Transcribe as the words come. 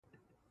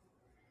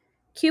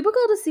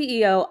Cubicle to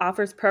CEO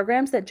offers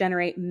programs that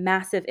generate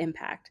massive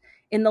impact.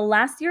 In the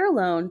last year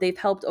alone, they've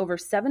helped over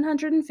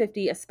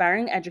 750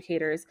 aspiring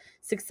educators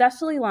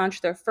successfully launch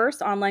their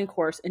first online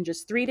course in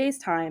just 3 days'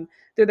 time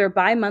through their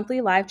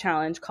bi-monthly live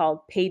challenge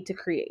called Paid to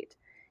Create.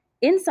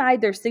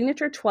 Inside their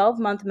signature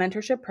 12-month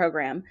mentorship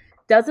program,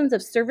 dozens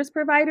of service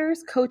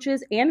providers,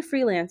 coaches, and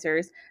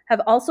freelancers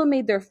have also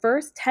made their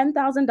first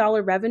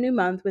 $10,000 revenue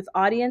month with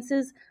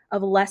audiences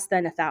of less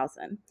than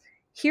 1,000.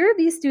 Hear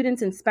these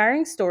students'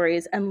 inspiring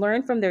stories and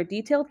learn from their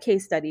detailed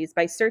case studies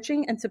by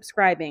searching and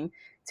subscribing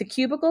to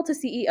Cubicle to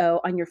CEO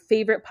on your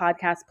favorite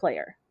podcast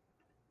player.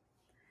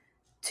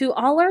 To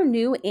all our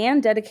new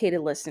and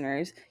dedicated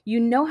listeners, you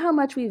know how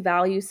much we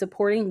value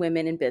supporting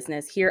women in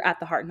business here at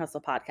the Heart and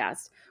Hustle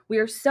podcast. We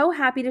are so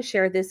happy to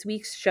share this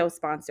week's show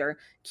sponsor,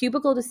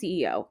 Cubicle to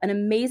CEO, an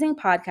amazing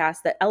podcast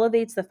that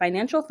elevates the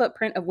financial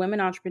footprint of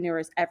women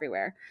entrepreneurs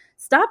everywhere.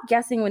 Stop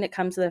guessing when it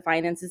comes to the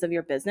finances of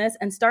your business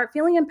and start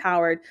feeling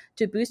empowered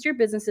to boost your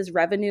business's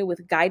revenue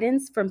with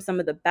guidance from some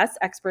of the best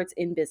experts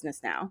in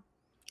business now.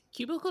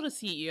 Cubicle to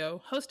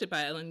CEO, hosted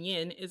by Ellen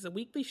Yin, is a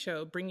weekly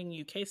show bringing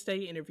you case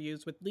study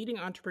interviews with leading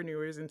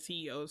entrepreneurs and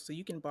CEOs so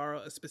you can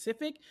borrow a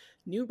specific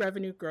new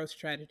revenue growth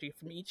strategy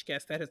from each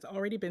guest that has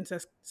already been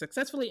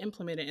successfully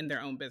implemented in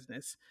their own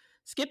business.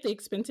 Skip the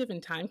expensive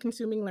and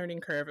time-consuming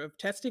learning curve of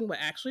testing what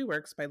actually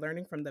works by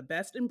learning from the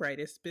best and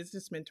brightest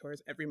business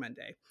mentors every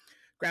Monday.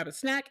 Grab a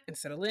snack and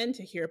settle in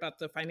to hear about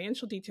the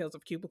financial details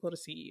of Cubicle to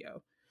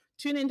CEO.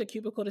 Tune into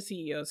Cubicle to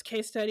CEO's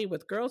case study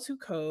with Girls Who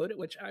Code,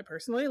 which I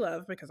personally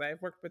love because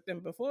I've worked with them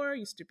before,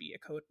 used to be a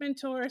code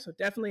mentor, so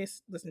definitely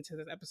listen to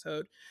this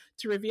episode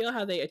to reveal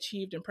how they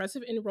achieved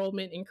impressive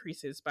enrollment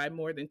increases by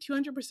more than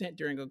 200%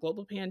 during a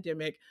global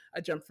pandemic,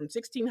 a jump from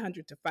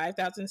 1,600 to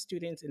 5,000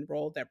 students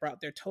enrolled that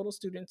brought their total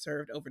students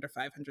served over to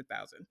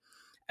 500,000.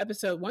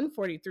 Episode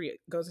 143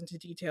 goes into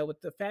detail with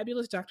the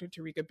fabulous Dr.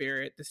 Tarika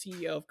Barrett, the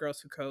CEO of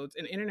Girls Who Codes,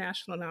 an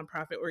international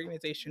nonprofit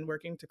organization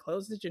working to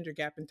close the gender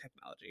gap in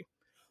technology.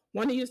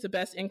 Want to use the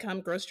best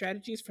income growth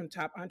strategies from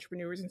top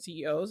entrepreneurs and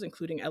CEOs,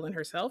 including Ellen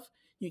herself?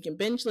 You can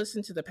binge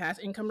listen to the past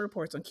income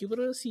reports on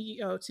Cubicle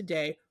CEO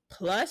today,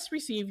 plus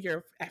receive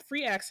your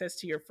free access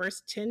to your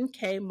first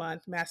 10K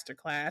month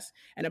masterclass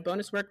and a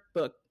bonus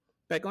workbook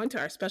by going to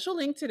our special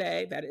link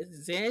today. That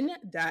is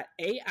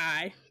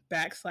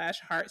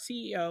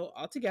zen.ai/heartceo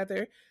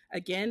altogether.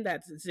 Again,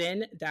 that's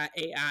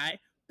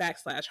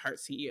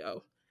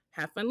zen.ai/heartceo.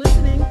 Have fun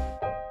listening.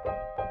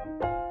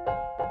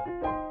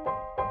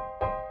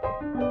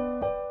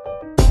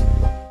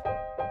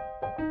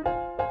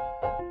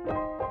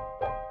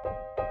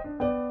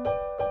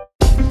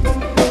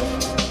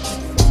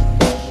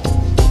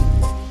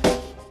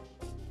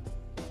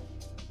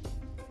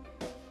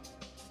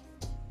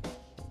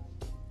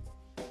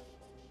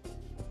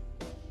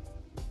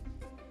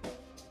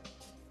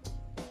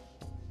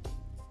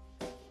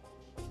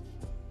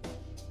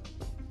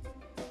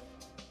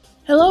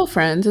 Hello,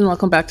 friends, and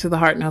welcome back to the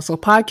Heart and Hustle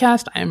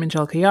podcast. I am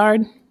Angelica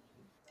Yard.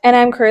 And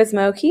I'm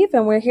Charisma O'Keefe,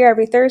 and we're here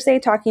every Thursday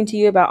talking to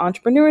you about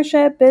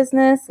entrepreneurship,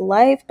 business,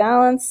 life,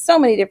 balance, so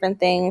many different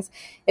things.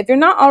 If you're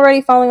not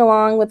already following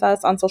along with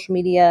us on social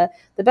media,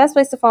 the best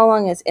place to follow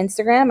along is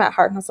Instagram at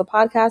Heart and Hustle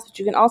Podcast, but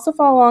you can also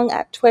follow along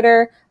at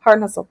Twitter, Heart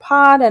and Hustle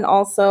Pod, and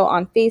also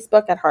on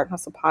Facebook at Heart and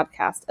Hustle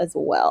Podcast as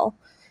well.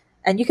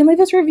 And you can leave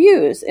us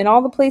reviews in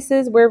all the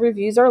places where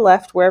reviews are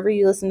left, wherever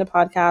you listen to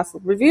podcasts.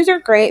 Reviews are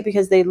great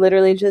because they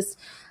literally just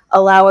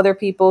allow other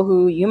people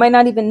who you might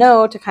not even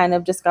know to kind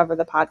of discover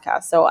the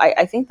podcast. So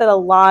I think that a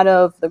lot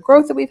of the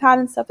growth that we've had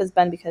and stuff has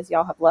been because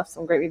y'all have left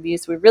some great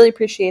reviews. So we really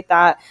appreciate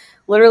that.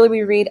 Literally,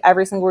 we read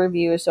every single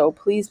review. So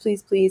please,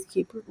 please, please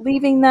keep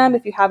leaving them.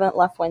 If you haven't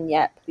left one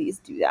yet, please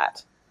do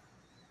that.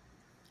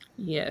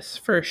 Yes,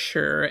 for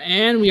sure.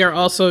 And we are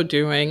also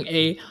doing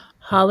a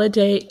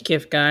holiday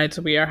gift guide.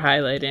 So we are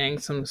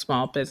highlighting some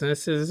small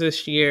businesses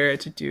this year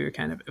to do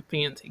kind of a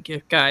fancy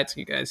gift guide so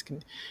you guys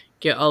can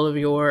get all of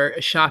your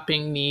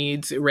shopping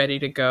needs ready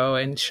to go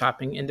and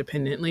shopping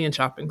independently and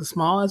shopping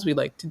small as we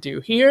like to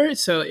do here.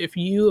 So if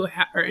you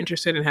are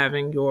interested in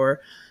having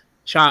your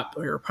shop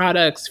or your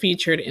products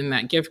featured in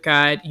that gift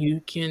guide,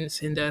 you can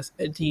send us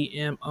a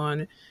DM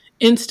on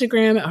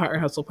Instagram at Heart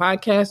and Hustle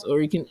Podcast,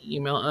 or you can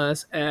email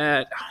us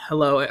at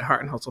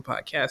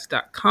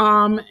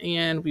hello@heartandhustlepodcast.com,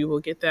 and we will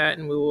get that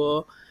and we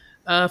will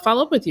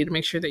follow up with you to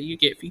make sure that you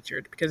get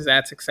featured, because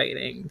that's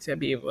exciting to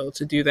be able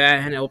to do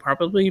that. And it will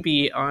probably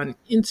be on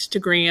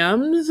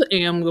Instagrams,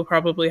 and we'll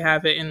probably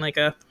have it in like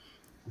a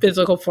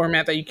physical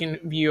format that you can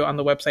view on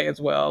the website as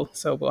well.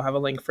 So we'll have a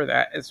link for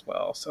that as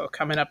well. So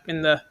coming up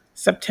in the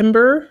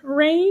September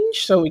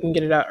range, so we can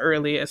get it out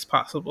early as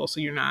possible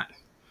so you're not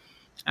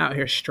out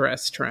here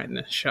stressed trying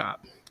to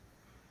shop.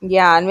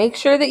 Yeah, and make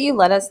sure that you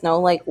let us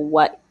know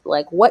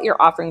what your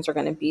offerings are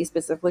going to be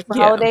specifically for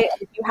holiday.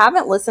 If you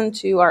haven't listened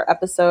to our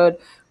episode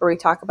where we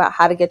talk about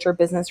how to get your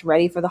business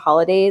ready for the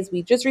holidays,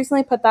 we just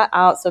recently put that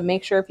out. So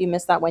make sure if you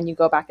missed that one, you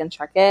go back and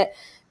check it,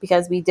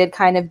 because we did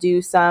kind of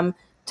do some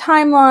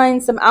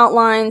timeline, some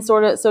outline,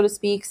 sort of, so to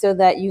speak, so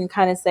that you can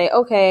kind of say,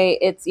 okay,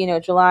 it's,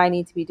 July, I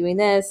need to be doing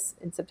this.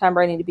 In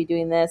September, I need to be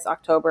doing this.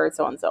 October,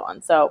 so on and so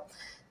on. So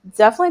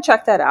definitely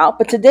check that out.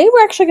 But today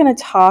we're actually going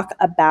to talk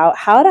about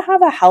how to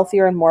have a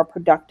healthier and more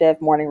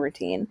productive morning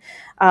routine,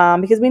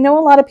 because we know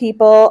a lot of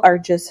people are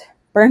just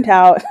burnt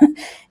out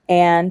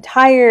and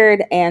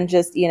tired, and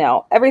just,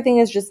 everything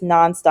is just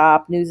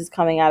nonstop. News is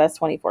coming at us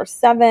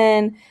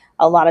 24/7.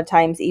 A lot of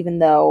times, even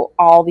though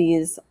all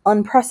these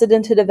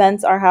unprecedented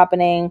events are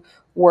happening,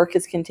 work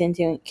is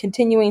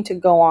continuing to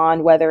go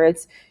on, whether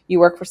it's you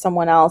work for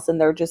someone else and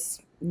they're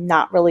just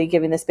not really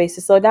giving the space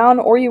to slow down,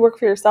 or you work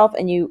for yourself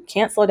and you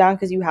can't slow down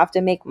because you have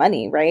to make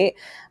money, right?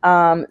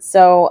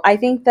 So I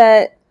think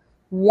that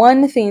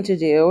one thing to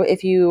do,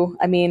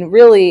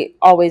 really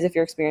always, if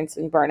you're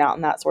experiencing burnout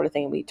and that sort of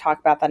thing, we talk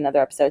about that in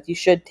other episodes, you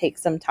should take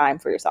some time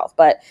for yourself.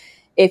 But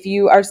if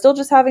you are still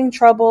just having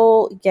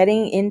trouble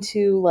getting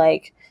into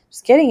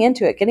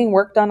it, getting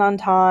work done on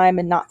time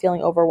and not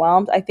feeling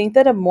overwhelmed, I think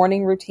that a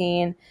morning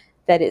routine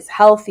that is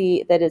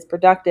healthy, that is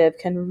productive,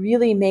 can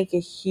really make a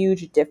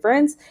huge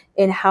difference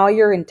in how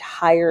your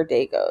entire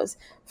day goes.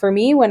 For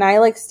me, when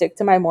I stick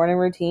to my morning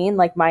routine,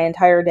 my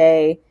entire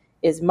day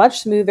is much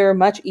smoother,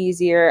 much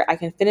easier. I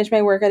can finish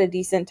my work at a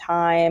decent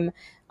time.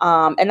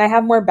 And I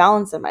have more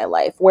balance in my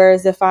life.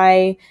 Whereas if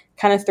I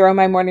kind of throw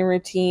my morning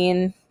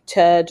routine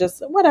to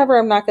just whatever,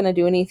 I'm not going to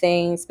do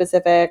anything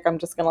specific. I'm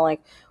just going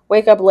to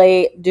wake up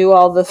late, do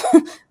all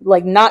the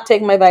not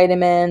take my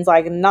vitamins,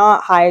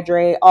 not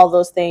hydrate, all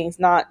those things,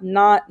 not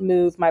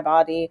move my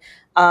body.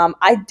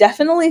 I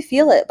definitely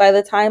feel it by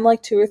the time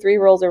 2 or 3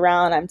 rolls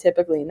around. I'm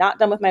typically not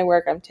done with my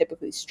work. I'm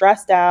typically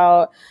stressed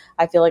out.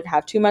 I feel like I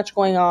have too much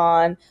going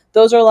on.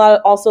 Those are a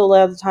lot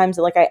of the times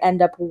that I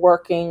end up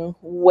working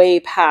way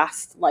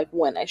past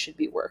when I should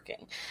be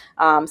working.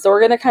 So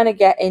we're going to kind of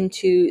get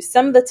into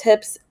some of the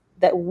tips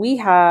that we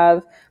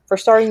have for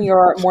starting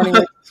your morning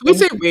routine. We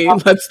say wait,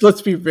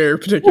 let's be very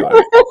particular.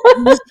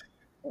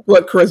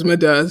 What charisma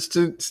does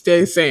to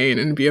stay sane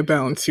and be a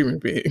balanced human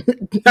being.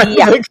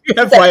 Yeah.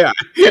 FYI.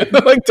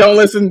 Don't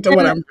listen to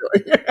what I'm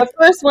doing. The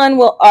first one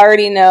will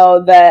already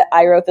know that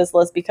I wrote this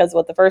list because of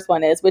what the first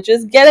one is, which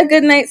is get a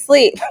good night's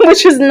sleep,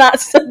 which is not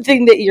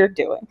something that you're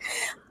doing.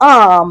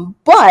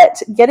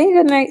 But getting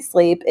a good night's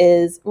sleep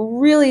is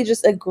really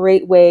just a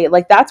great way.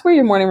 That's where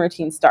your morning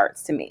routine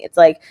starts to me. It's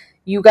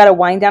you got to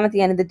wind down at the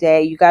end of the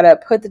day. You got to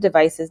put the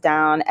devices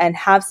down and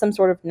have some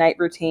sort of night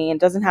routine. It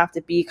doesn't have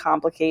to be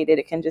complicated.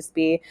 It can just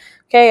be,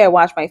 okay, I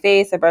wash my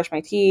face, I brush my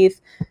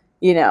teeth,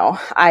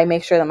 I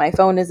make sure that my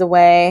phone is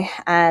away,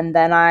 and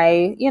then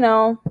I,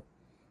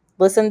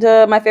 listen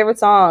to my favorite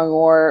song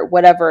or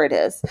whatever it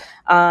is.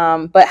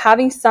 But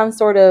having some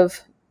sort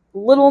of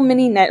little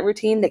mini night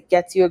routine that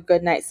gets you a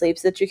good night's sleep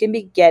so that you can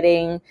be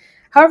getting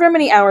however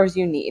many hours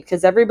you need,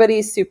 because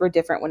everybody's super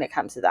different when it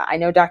comes to that. I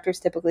know doctors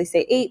typically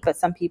say 8, but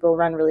some people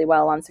run really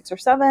well on 6 or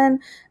 7,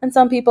 and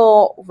some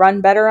people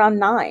run better on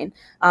 9.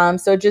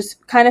 So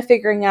just kind of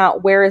figuring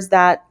out where is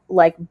that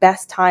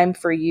best time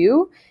for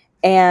you,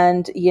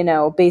 and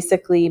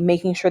basically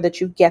making sure that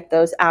you get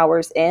those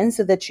hours in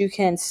so that you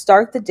can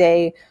start the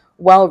day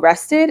well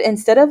rested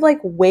instead of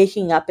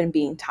waking up and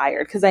being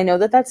tired. Because I know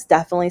that that's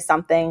definitely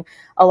something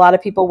a lot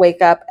of people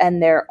wake up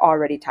and they're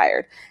already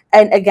tired.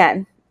 And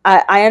again,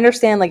 I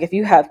understand if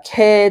you have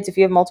kids, if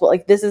you have multiple,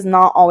 this is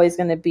not always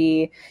going to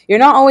be, you're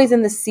not always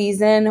in the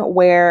season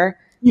where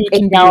you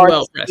can be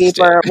well rested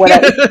or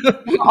whatever.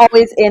 You're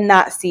always in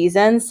that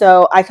season.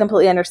 So I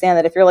completely understand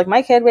that if you're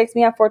my kid wakes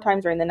me up 4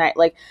 times during the night,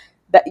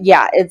 that,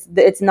 yeah,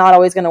 it's not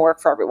always going to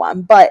work for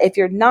everyone. But if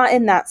you're not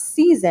in that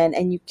season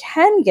and you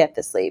can get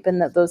the sleep,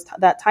 and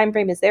that time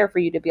frame is there for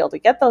you to be able to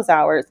get those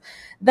hours,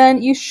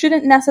 then you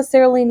shouldn't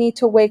necessarily need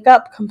to wake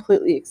up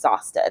completely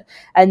exhausted.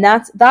 And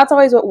that's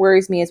always what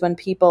worries me, is when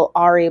people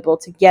are able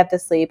to get the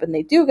sleep and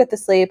they do get the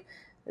sleep,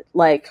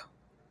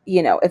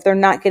 if they're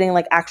not getting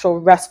actual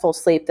restful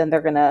sleep, then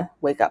they're going to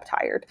wake up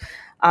tired.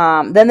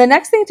 Then the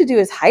next thing to do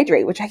is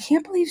hydrate, which I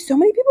can't believe so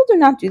many people do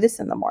not do this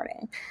in the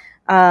morning.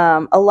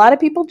 A lot of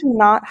people do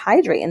not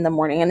hydrate in the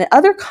morning. And in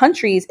other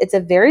countries, it's a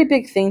very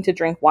big thing to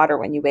drink water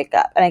when you wake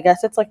up. And I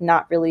guess it's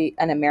not really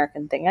an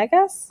American thing, I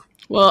guess.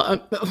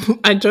 Well,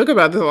 I joke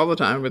about this all the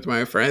time with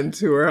my friends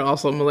who are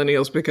also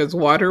millennials, because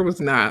water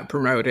was not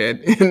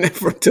promoted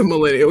to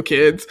millennial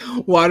kids.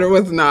 Water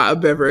was not a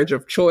beverage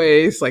of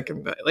choice.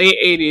 In the late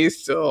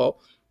 80s till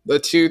the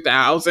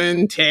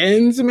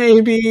 2010s,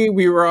 maybe,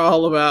 we were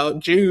all about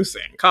juice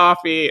and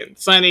coffee and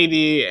Sunny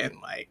D and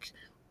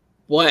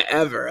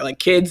whatever.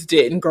 Kids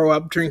didn't grow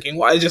up drinking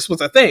water. It just was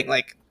a thing.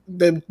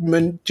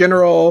 The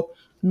general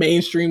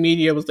mainstream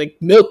media was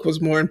milk was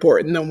more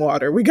important than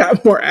water. We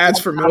got more ads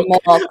for milk.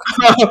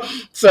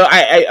 So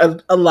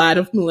a lot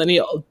of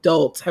millennial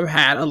adults have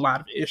had a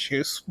lot of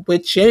issues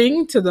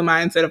switching to the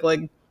mindset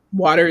of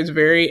water is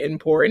very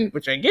important,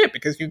 which I get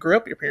because you grew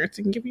up, your parents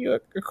can give you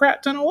a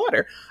crap ton of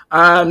water.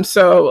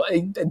 So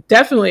it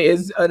definitely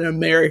is an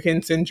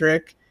American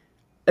centric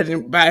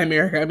And by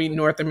America, I mean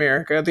North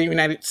America, the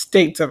United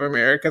States of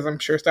America, because I'm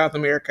sure South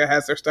America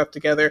has their stuff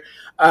together.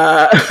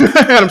 And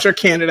I'm sure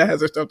Canada has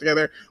their stuff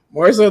together.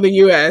 More so the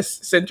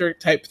US centric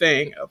type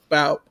thing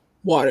about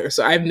water.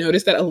 So I've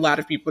noticed that a lot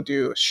of people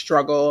do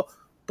struggle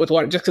with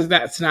water just because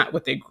that's not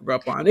what they grew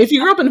up on. If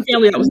you grew up in a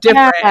family that was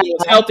different, Yeah, it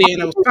was healthy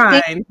and it was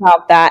fine.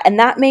 about that, and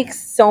that makes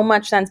so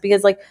much sense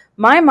because like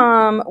my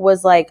mom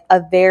was like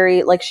a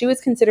very like she was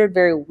considered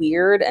very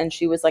weird, and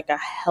she was like a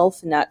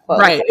health nut, quote.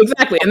 Right,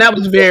 exactly, and that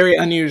was very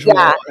unusual.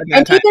 Yeah, at that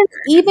and time.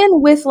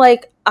 even with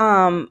like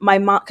my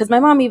mom, because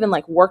my mom even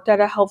like worked at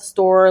a health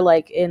store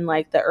like in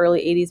like the early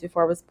 80s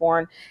before I was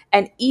born,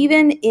 and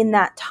even in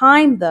that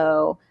time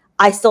though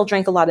I still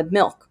drank a lot of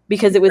milk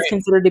because it was Right.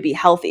 considered to be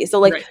healthy. So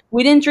like Right.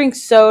 we didn't drink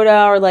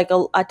soda or like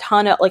a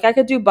ton of like I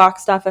could do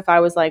box stuff if I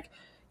was like,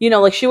 you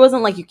know, like she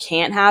wasn't like you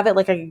can't have it,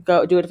 like I could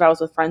go do it if I was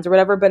with friends or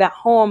whatever, but at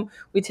home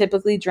we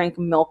typically drank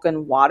milk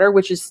and water,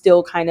 which is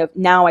still kind of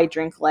now I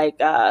drink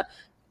like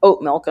oat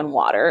milk and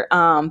water.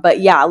 But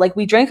yeah, like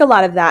we drank a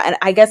lot of that. And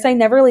I guess I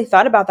never really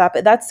thought about that,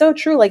 but that's so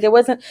true. Like it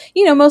wasn't,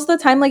 you know, most of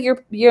the time, like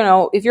you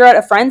know, if you're at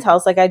a friend's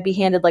house, like I'd be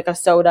handed like a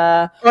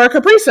soda Or a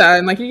Capri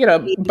Sun, like you get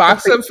a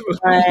box of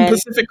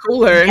Pacific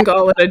Cooler and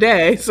call it a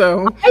day.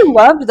 So I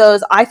loved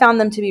those. I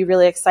found them to be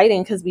really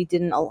exciting because we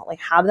didn't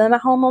like have them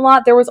at home a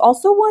lot. There was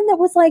also one that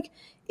was like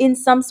in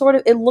some sort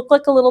of, it looked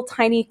like a little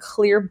tiny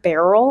clear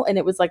barrel, and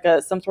it was like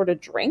some sort of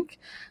drink.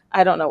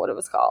 I don't know what it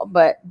was called,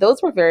 but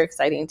those were very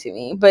exciting to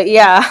me. But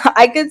yeah,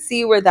 I could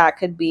see where that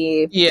could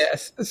be.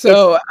 yes.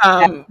 So,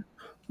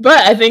 but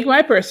I think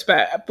my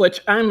perspective,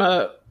 which I'm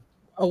a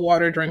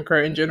water drinker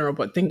in general,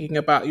 but thinking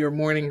about your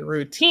morning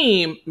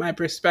routine, my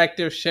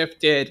perspective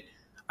shifted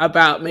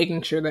about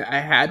making sure that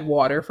I had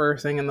water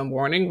first thing in the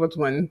morning was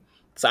when.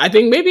 So I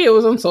think maybe it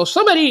was on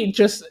social.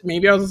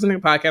 Maybe I was listening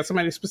to a podcast.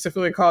 Somebody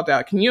specifically called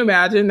out. Can you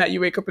imagine that you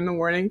wake up in the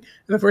morning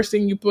and the first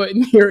thing you put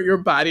in your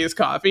body is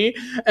coffee?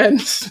 And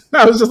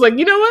I was just like,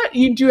 you know what?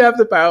 You do have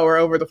the power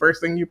over the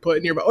first thing you put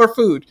in your body, or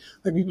food.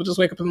 Like people just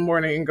wake up in the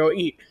morning and go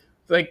eat.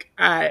 Like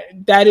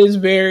that is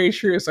very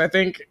true. So I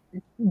think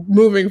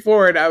moving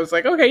forward, I was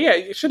like, okay, yeah,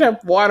 you should have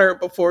water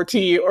before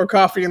tea or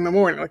coffee in the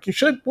morning. Like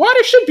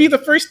water should be the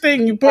first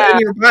thing you put in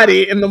your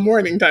body in the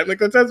morning time. Like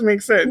that does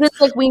make sense.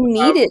 It's like we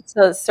need it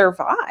to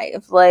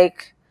survive.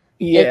 Like,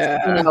 yeah,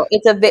 it's, you know,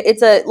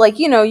 it's a like,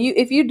 you know, you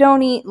if you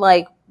don't eat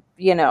like,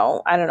 you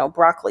know, I don't know,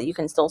 broccoli, you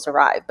can still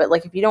survive. But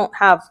like if you don't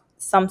have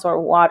some sort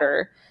of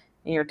water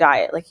in your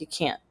diet, like you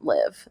can't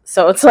live.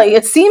 So it's like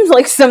it seems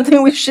like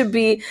something we should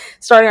be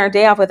starting our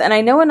day off with. And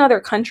I know in other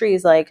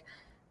countries, like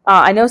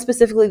I know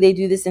specifically they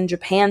do this in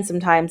Japan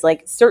sometimes,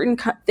 like certain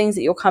things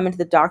that you'll come into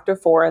the doctor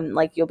for, and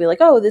like you'll be like,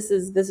 oh, this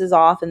is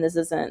off, and this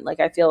isn't like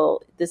I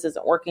feel this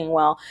isn't working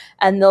well,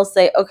 and they'll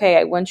say, okay,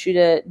 I want you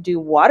to do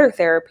water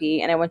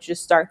therapy, and I want you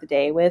to start the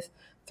day with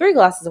 3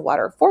 glasses of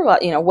water, 4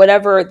 glasses, you know,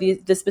 whatever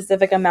the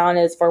specific amount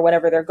is for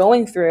whatever they're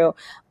going through.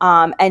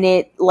 And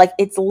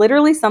it's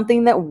literally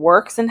something that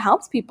works and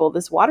helps people,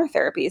 this water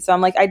therapy. So I'm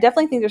like, I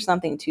definitely think there's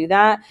something to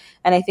that.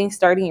 And I think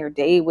starting your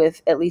day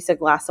with at least a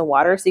glass of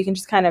water so you can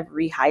just kind of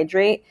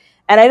rehydrate.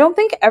 And I don't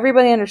think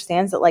everybody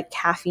understands that like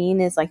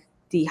caffeine is like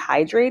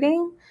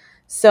dehydrating.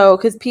 So,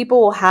 because people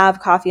will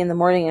have coffee in the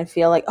morning and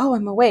feel like, oh,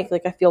 I'm awake,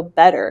 like I feel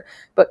better,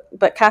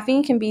 but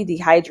caffeine can be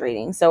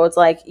dehydrating. So it's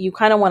like you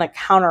kind of want to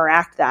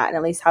counteract that and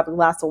at least have a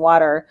glass of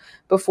water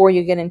before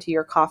you get into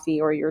your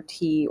coffee or your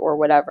tea or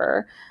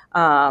whatever.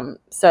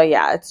 So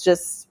yeah, it's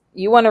just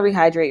you want to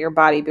rehydrate your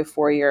body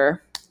before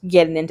you're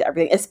getting into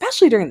everything,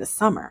 especially during the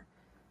summer.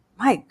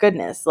 My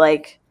goodness,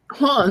 like.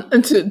 Well,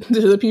 and to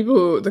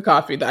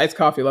the iced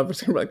coffee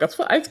lovers, are like, that's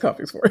what iced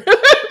coffee's for.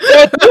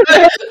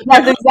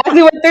 That's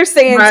exactly what they're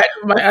saying.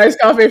 My iced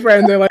coffee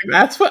friends are like,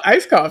 that's what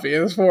iced coffee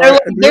is for. Like,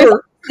 there's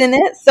in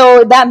it,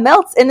 so that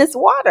melts in this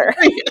water.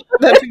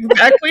 That's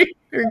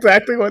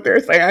exactly what they're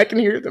saying. I can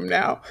hear them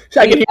now.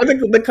 So I can hear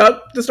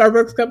the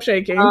Starbucks cup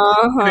shaking.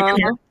 I can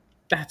hear,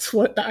 that's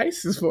what the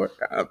ice is for.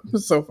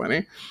 It's so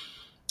funny.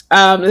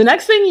 The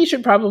next thing you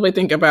should probably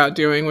think about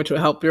doing, which will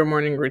help your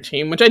morning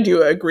routine, which I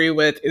do agree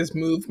with, is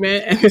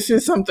movement. And this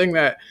is something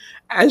that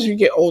as you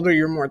get older,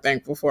 you're more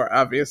thankful for.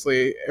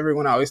 Obviously,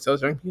 everyone always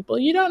tells young people,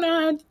 you don't know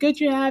how good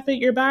you have it,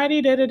 your body,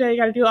 you got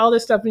to do all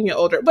this stuff when you get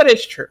older. But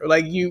it's true.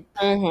 Like you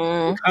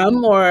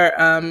become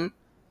more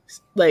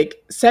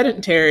like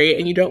sedentary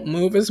and you don't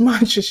move as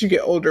much as you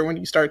get older when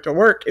you start to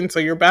work. And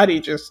so your body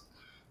just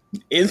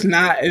is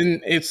not,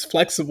 and it's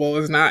flexible,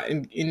 is not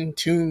in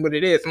tune with what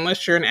it is,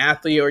 unless you're an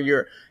athlete or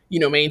you're, you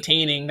know,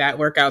 maintaining that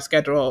workout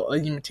schedule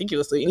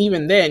meticulously. And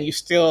even then you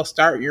still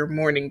start your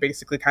morning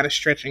basically kind of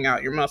stretching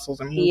out your muscles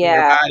and moving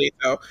your body.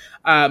 So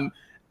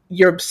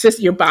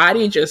your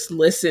body just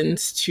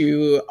listens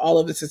to all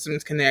of the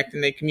systems connect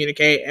and they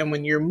communicate. And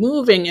when you're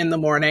moving in the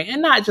morning,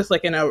 and not just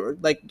like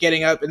like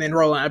getting up and then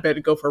rolling out of bed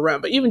to go for a run,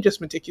 but even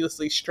just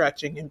meticulously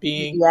stretching and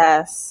being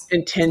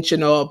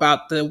intentional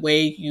about the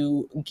way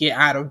you get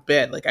out of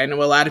bed. Like I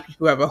know a lot of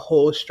people who have a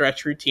whole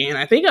stretch routine.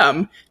 I think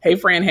Hey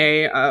Fran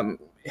Hey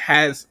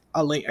has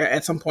a link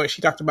at some point.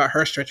 She talked about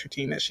her stretch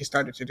routine that she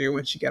started to do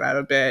when she got out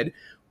of bed,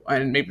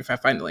 and maybe if I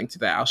find the link to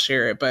that, I'll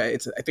share it. But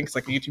I think it's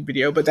like a YouTube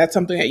video. But that's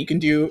something that you can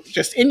do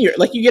just in your,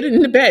 like, you get it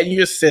into bed, you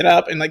just sit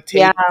up and like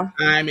take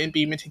time and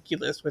be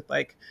meticulous with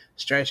like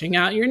stretching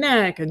out your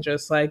neck and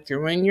just like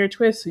doing your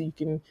twists so you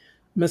can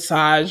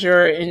massage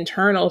your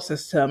internal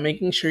system,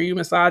 making sure you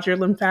massage your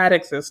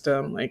lymphatic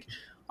system, like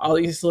all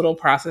these little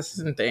processes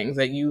and things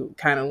that you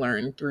kind of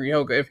learn through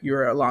yoga if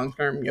you're a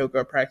long-term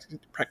yoga practice.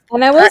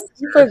 And I was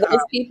for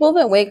those people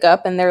that wake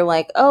up and they're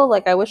like, "Oh,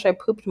 like I wish I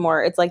pooped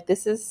more." It's like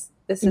this is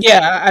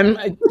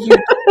yeah.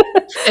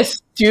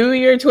 Just do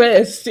your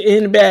twist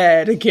in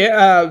bed. Get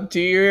up, do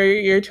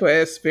your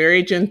twist.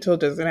 Very gentle,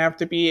 doesn't have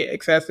to be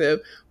excessive,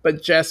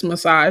 but just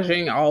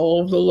massaging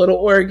all of the little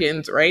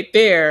organs right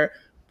there.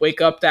 Wake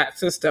up that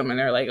system, and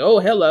they're like, "Oh,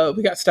 hello,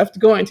 we got stuff to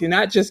go into."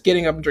 Not just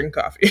getting up and drink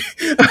coffee,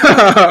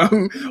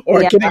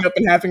 or getting up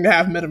and having to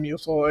have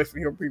Metamucil if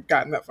you've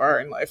gotten that far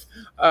in life.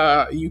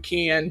 You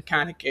can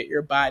kind of get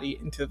your body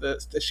into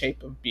the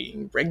shape of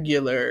being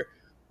regular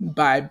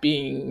by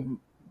being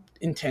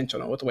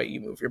intentional with the way you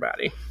move your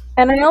body.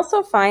 And I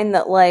also find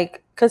that,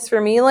 like, because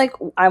for me, like,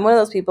 I'm one of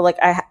those people, like,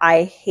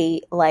 I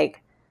hate,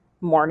 like,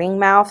 morning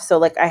mouth. So,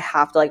 like, I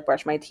have to, like,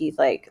 brush my teeth.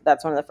 Like,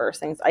 that's one of the first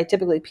things. I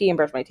typically pee and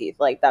brush my teeth.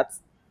 Like, that's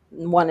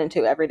 1 and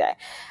 2 every day.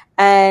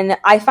 And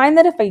I find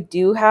that if I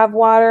do have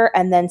water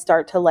and then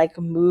start to, like,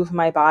 move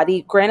my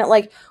body, granted,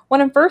 like,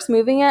 when I'm first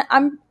moving it,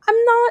 I'm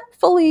not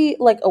fully,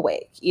 like,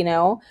 awake, you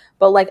know?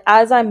 But, like,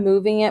 as I'm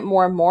moving it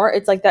more and more,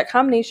 it's, like, that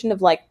combination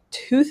of, like,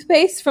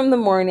 toothpaste from the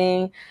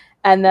morning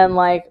and then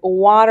like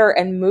water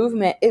and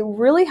movement, it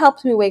really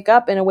helps me wake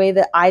up in a way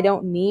that I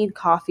don't need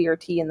coffee or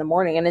tea in the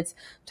morning. And it's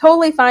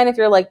totally fine if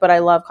you're like, but I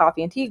love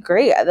coffee and tea.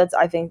 Great. That's,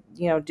 I think,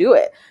 do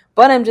it.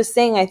 But I'm just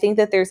saying, I think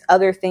that there's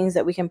other things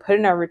that we can put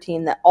in our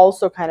routine that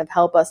also kind of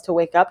help us to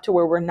wake up to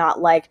where we're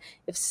not like,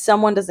 if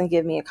someone doesn't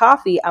give me a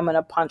coffee, I'm going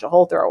to punch a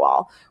hole through a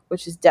wall,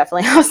 which is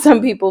definitely how some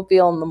people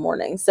feel in the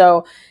morning.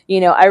 So,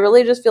 I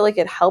really just feel like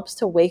it helps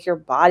to wake your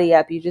body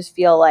up. You just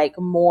feel like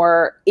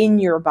more in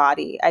your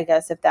body, I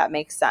guess, if that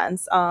makes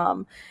sense.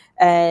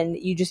 And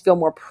you just feel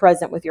more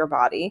present with your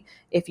body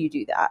if you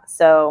do that.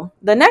 So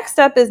the next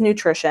step is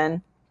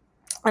nutrition.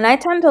 And I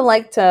tend to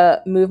like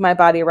to move my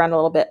body around a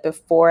little bit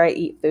before I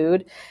eat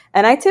food.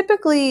 And I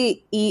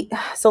typically eat,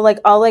 so like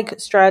I'll like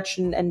stretch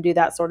and do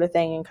that sort of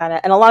thing and kind of,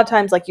 and a lot of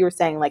times, like you were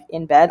saying, like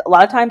in bed, a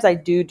lot of times I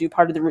do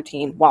part of the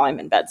routine while I'm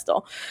in bed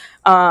still,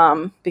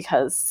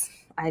 because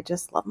I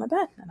just love my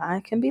bed and I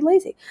can be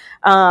lazy.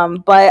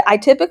 But I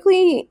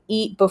typically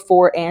eat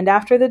before and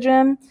after the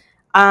gym.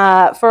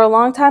 For a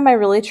long time, I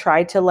really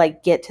tried to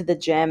like get to the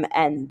gym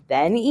and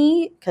then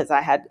eat because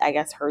I had, I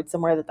guess, heard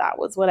somewhere that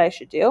was what I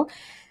should do.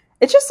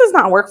 It just does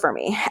not work for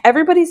me.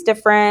 Everybody's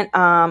different.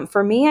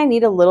 For me, I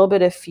need a little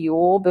bit of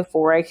fuel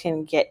before I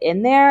can get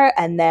in there,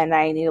 and then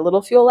I need a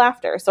little fuel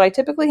after. So I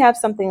typically have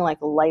something like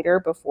lighter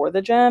before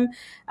the gym,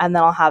 and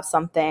then I'll have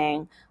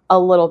something a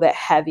little bit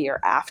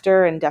heavier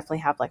after, and definitely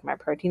have like my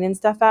protein and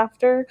stuff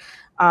after.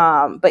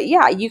 But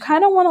yeah, you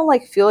kind of want to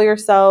like fuel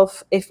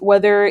yourself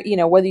whether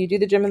you do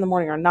the gym in the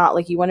morning or not,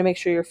 like you want to make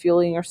sure you're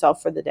fueling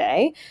yourself for the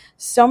day.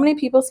 So many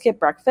people skip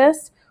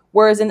breakfast.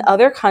 Whereas in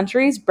other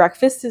countries,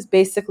 breakfast is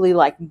basically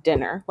like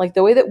dinner. Like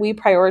the way that we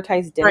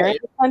prioritize dinner in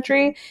this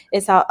country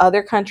is how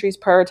other countries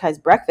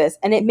prioritize breakfast.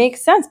 And it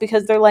makes sense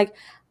because they're like,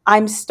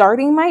 I'm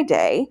starting my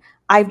day.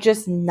 I've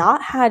just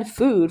not had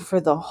food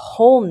for the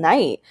whole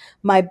night.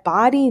 My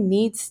body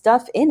needs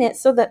stuff in it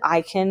so that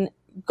I can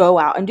go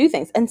out and do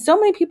things. And so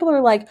many people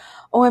are like,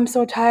 oh, I'm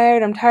so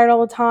tired. I'm tired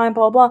all the time,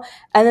 blah, blah.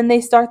 And then they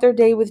start their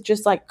day with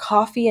just like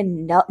coffee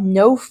and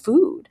no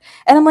food.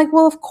 And I'm like,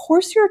 well, of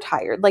course you're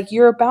tired. Like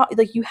you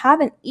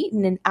haven't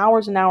eaten in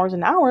hours and hours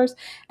and hours,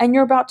 and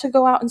you're about to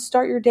go out and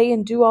start your day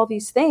and do all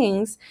these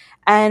things.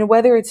 And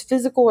whether it's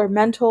physical or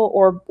mental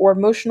or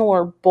emotional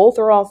or both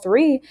or all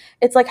three,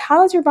 it's like,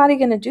 how is your body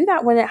going to do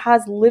that when it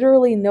has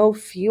literally no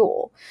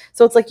fuel?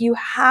 So it's like you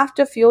have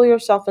to fuel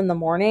yourself in the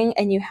morning,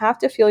 and you have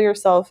to fuel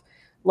yourself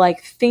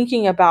like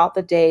thinking about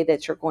the day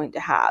that you're going to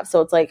have.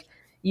 So it's like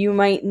you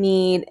might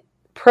need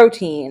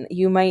protein.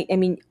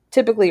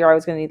 Typically you're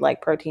always going to need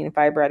like protein and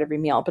fiber at every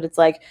meal, but it's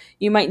like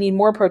you might need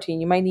more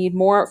protein, you might need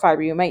more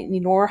fiber, you might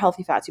need more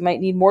healthy fats, you might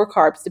need more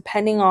carbs,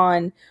 depending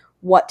on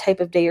what type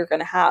of day you're going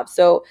to have.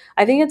 So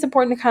I think it's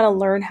important to kind of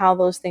learn how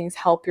those things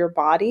help your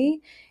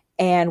body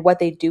and what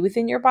they do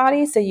within your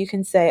body. So you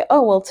can say,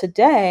 oh, well,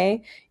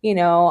 today,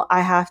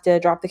 I have to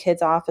drop the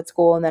kids off at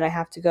school, and then I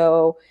have to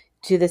go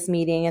to this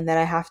meeting, and then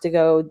I have to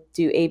go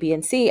do A, B,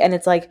 and C. And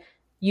it's like,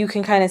 you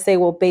can kind of say,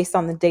 well, based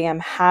on the day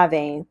I'm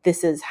having,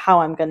 this is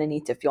how I'm going to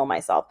need to fuel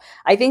myself.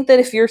 I think that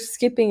if you're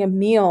skipping a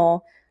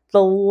meal,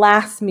 the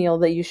last meal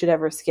that you should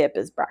ever skip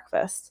is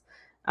breakfast.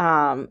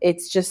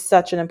 It's just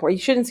such an important,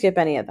 you shouldn't skip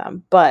any of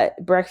them, but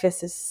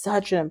breakfast is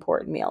such an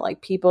important meal.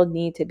 Like people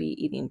need to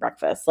be eating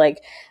breakfast.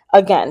 Like,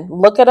 again,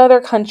 look at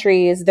other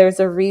countries. There's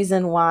a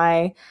reason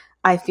why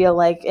I feel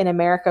like in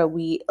America,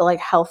 we like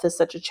health is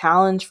such a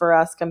challenge for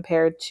us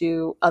compared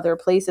to other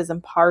places.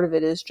 And part of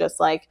it is just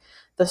like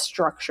the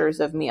structures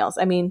of meals.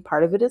 I mean,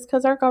 part of it is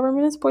because our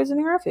government is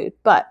poisoning our food,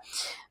 but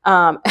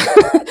um,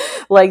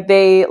 like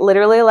they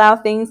literally allow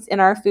things in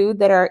our food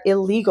that are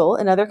illegal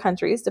in other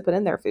countries to put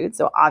in their food.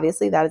 So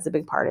obviously that is a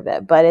big part of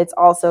it. But it's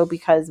also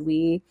because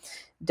we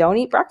don't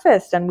eat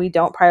breakfast and we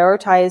don't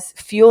prioritize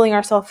fueling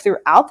ourselves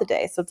throughout the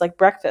day. So it's like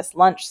breakfast,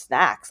 lunch,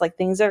 snacks, like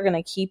things that are going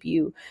to keep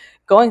you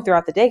going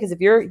throughout the day. Because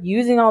if you're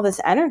using all this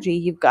energy,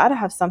 you've got to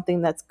have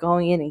something that's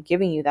going in and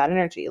giving you that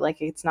energy.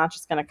 Like it's not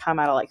just going to come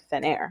out of like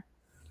thin air.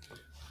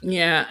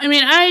 Yeah, I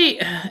mean,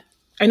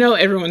 I know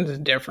everyone's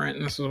different,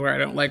 and this is where I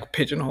don't like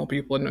pigeonhole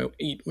people and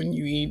eat when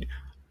you eat.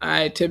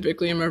 I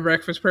typically am a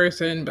breakfast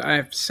person, but I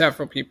have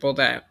several people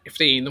that if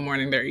they eat in the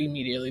morning, they're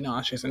immediately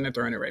nauseous and they're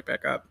throwing it right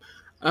back up.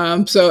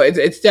 So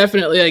it's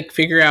definitely like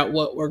figure out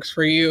what works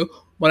for you.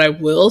 What I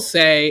will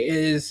say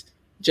is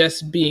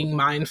just being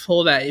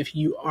mindful that if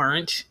you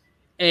aren't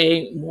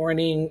a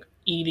morning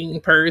eating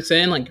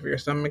person, like if your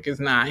stomach is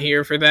not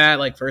here for that,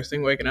 like first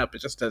thing waking up,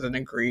 it just doesn't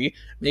agree,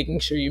 making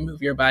sure you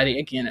move your body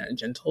again in a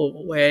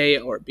gentle way,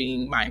 or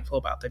being mindful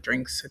about the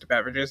drinks or the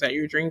beverages that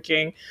you're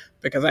drinking,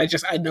 because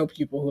I know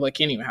people who like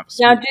can't even have a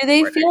Now, smoothie do they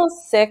morning. feel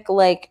sick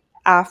like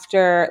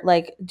after,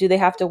 like, do they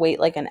have to wait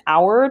like an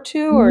hour or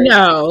two, or is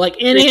No, like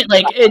any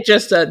like it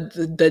just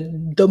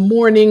the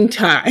morning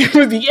time,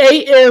 the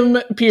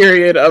AM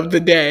period of the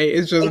day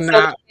is just like, so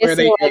not they where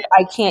say they like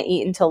I can't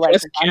eat until like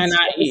just lunch cannot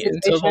type of eat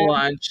until the situation?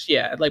 lunch.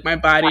 Yeah, like my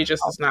body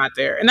just is not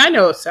there. And I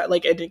know it's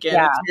like, and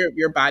again, it's Yeah,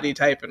 your body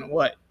type and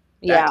what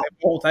that yeah, type of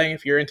whole thing.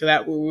 If you're into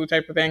that woo woo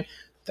type of thing,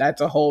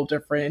 that's a whole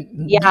different.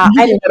 yeah.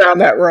 You can go down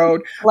that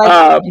road. Like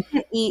I Um,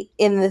 can't eat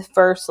in the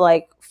first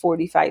like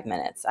 45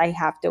 minutes. I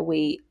have to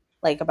wait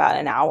like about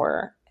an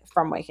hour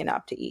from waking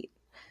up to eat,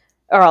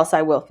 or else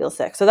I will feel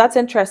sick. So that's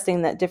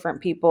interesting that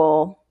different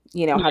people,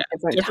 yeah, have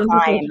different different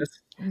people times. just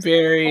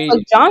very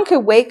Like John could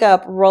wake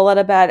up, roll out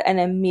of bed, and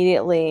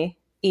immediately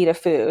eat a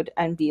food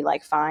and be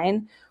like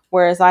fine.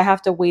 Whereas I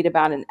have to wait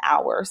about an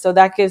hour. So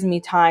that gives me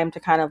time to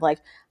kind of like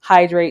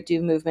hydrate,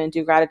 do movement,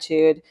 do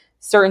gratitude.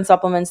 Certain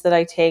supplements that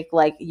I take,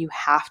 like you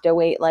have to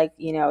wait like,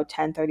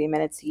 10, 30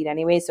 minutes to eat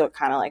anyway. So it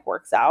kind of like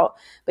works out.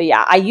 But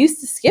yeah, I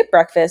used to skip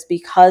breakfast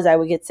because I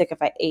would get sick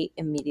if I ate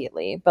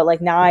immediately. But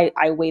like now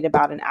I wait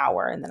about an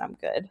hour and then I'm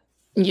good.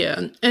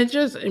 yeah, and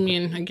just, I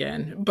mean,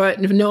 again, but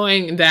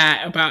knowing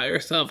that about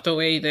yourself, the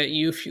way that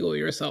you fuel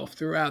yourself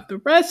throughout the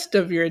rest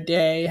of your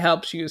day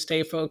helps you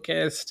stay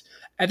focused.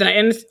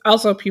 And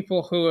also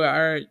people who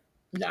are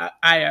not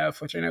IF,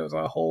 which I know is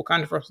a whole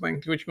controversial thing,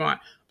 do what you want.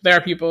 There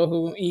are people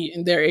who eat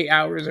in their 8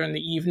 hours or in the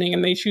evening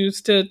and they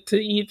choose to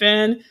eat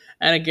then.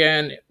 And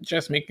again,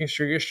 just making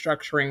sure you're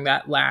structuring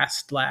that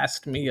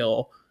last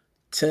meal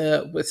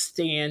to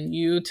withstand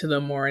you to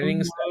the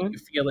morning so Mhm. you're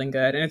feeling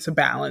good. And it's a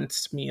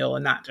balanced meal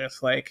and not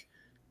just like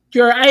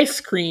your ice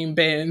cream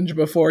binge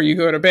before you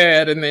go to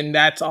bed and then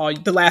that's all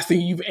the last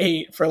thing you've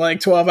ate for like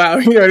 12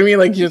 hours. You know what I mean?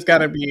 Like you just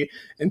gotta be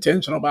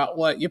intentional about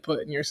what you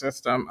put in your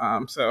system.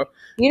 So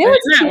You know and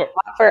what's too that,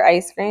 hot for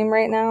ice cream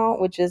right now?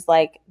 Which is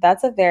like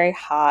that's a very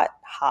hot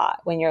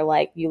when you're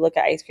like you look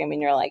at ice cream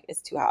and you're like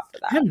it's too hot for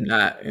that. I'm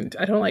not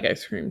I don't like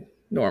ice cream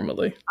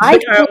normally. I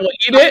Like I do, will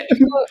eat it.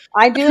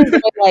 I do enjoy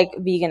like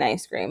vegan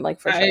ice cream, like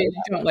for sure.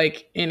 I don't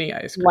like any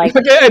ice cream. Like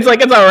Like it's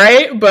like it's all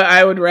right, but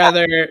I would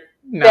rather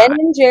Ben not.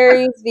 and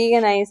Jerry's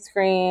vegan ice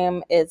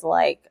cream is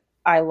like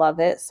I love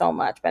it so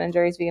much. Ben and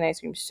Jerry's vegan ice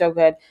cream is so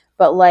good.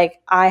 But like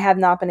I have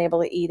not been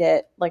able to eat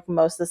it like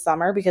most of the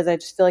summer because I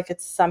just feel like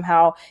it's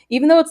somehow,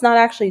 even though it's not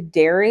actually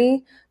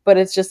dairy, but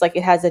it's just like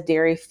it has a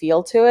dairy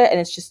feel to it and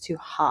it's just too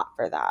hot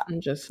for that. I'm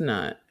just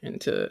not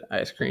into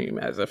ice cream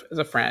as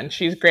a friend.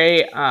 She's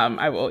great.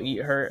 I will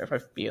eat her if I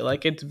feel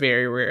like it's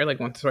very rare. Like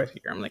once or twice a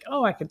year, I'm like,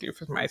 oh, I could do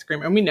for some ice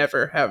cream, and we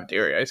never have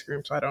dairy ice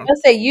cream, so I don't. I'll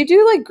say you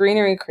do like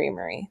Greenery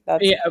Creamery.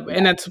 That's Yeah,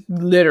 and that's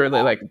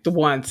literally like the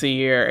once a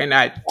year. And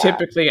I yeah.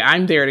 typically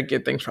I'm there to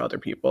get things for other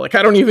people. Like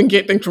I don't even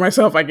get things for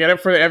myself. I get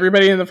it for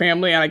everybody in the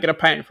family, and I get a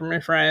pint for my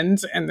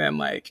friends, and then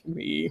like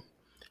we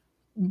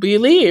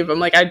leave. I'm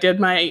like I did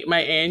my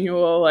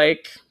annual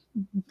like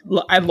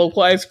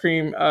local ice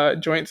cream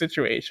joint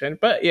situation.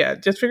 But yeah,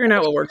 just figuring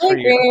out what works for Like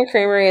you. Greenery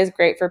Creamery is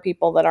great for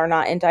people that are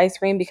not into ice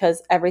cream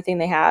because everything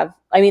they have,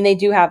 I mean, they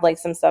do have like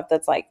some stuff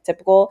that's like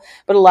typical,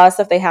 but a lot of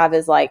stuff they have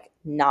is like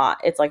not.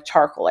 It's like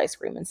charcoal ice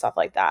cream and stuff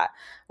like that,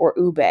 or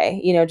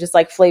ube, just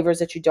like flavors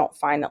that you don't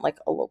find at like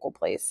a local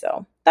place.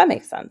 So that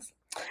makes sense.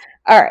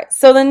 All right.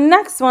 So the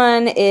next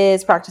one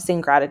is practicing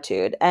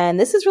gratitude. And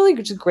this is really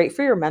just great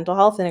for your mental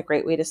health and a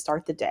great way to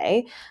start the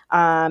day.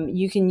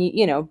 You can,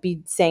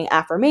 be saying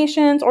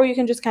affirmations, or you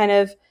can just kind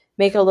of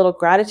make a little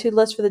gratitude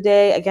list for the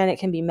day. Again, it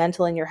can be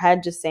mental in your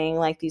head, just saying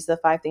like, these are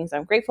the 5 things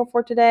I'm grateful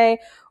for today.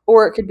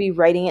 Or it could be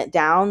writing it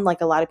down.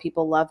 Like a lot of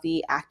people love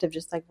the act of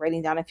just like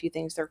writing down a few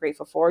things they're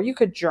grateful for. You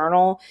could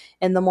journal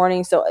in the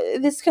morning. So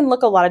this can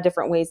look a lot of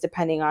different ways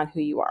depending on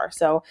who you are.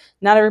 So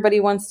not everybody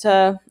wants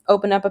to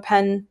open up a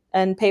pen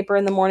and paper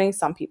in the morning.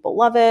 Some people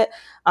love it.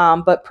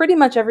 But pretty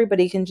much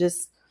everybody can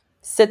just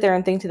sit there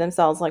and think to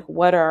themselves, like,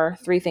 what are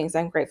 3 things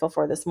I'm grateful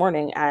for this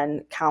morning,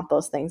 and count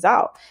those things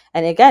out.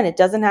 And again, it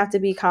doesn't have to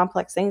be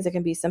complex things. It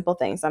can be simple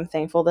things. I'm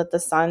thankful that the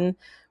sun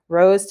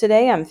rose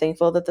today. I'm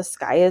thankful that the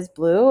sky is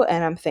blue,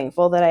 and I'm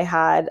thankful that I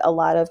had a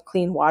lot of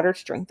clean water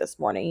to drink this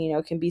morning.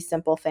 It can be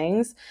simple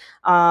things.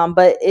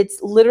 But it's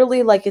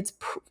literally like it's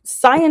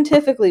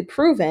scientifically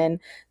proven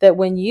that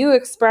when you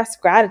express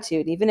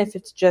gratitude, even if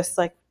it's just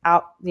like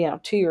out,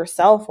 to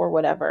yourself or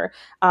whatever,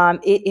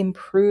 it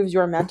improves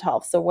your mental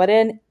health. So what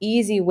an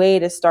easy way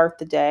to start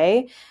the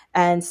day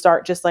and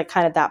start just like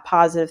kind of that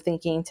positive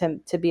thinking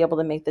to be able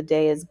to make the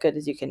day as good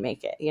as you can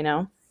make it,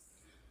 Yeah,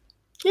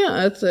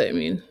 that's it. I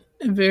mean,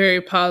 a very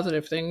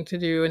positive thing to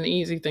do, an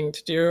easy thing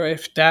to do.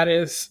 If that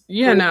is,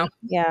 now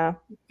Yeah.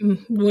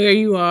 where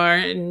you are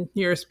in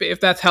your space,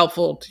 if that's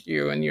helpful to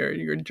you and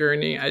your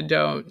journey, I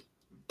don't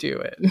do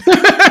it.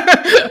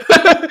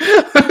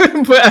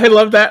 But I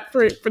love that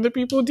for the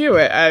people who do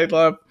it. I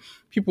love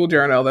people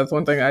journal. That's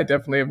one thing I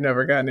definitely have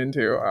never gotten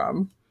into.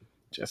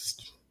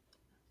 Just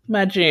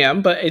my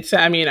jam. But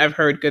I've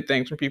heard good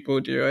things from people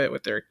who do it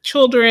with their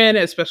children,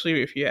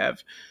 especially if you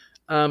have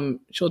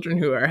children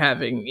who are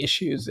having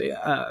issues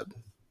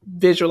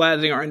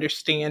visualizing or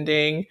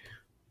understanding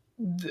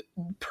the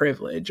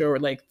privilege or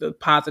like the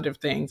positive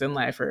things in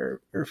life,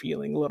 or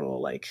feeling a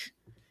little like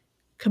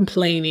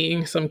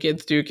complaining. Some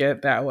kids do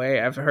get that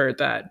way. I've heard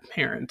that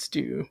parents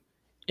do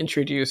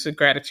introduce a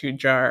gratitude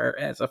jar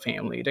as a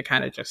family to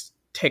kind of just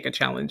take a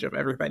challenge of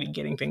everybody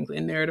getting things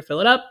in there to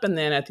fill it up. And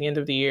then at the end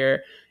of the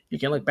year, you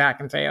can look back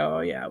and say, oh,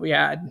 yeah, we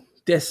had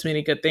this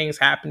many good things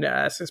happen to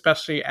us,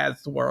 especially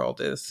as the world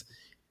is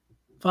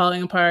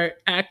falling apart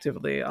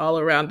actively all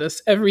around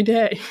us every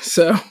day.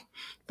 So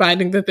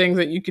finding the things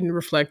that you can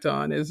reflect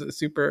on is a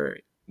super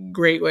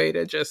great way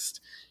to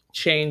just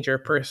change your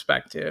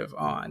perspective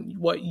on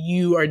what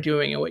you are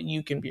doing and what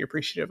you can be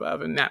appreciative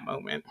of in that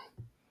moment.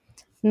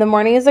 The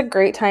morning is a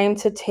great time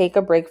to take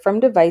a break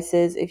from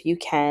devices if you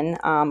can.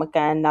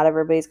 Again, not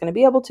everybody's going to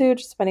be able to,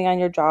 just depending on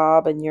your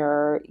job and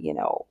your,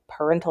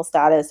 parental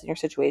status and your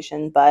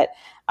situation. But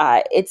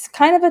it's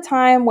kind of a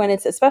time when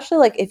it's, especially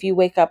like if you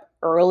wake up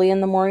early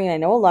in the morning. I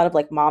know a lot of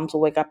like moms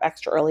will wake up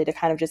extra early to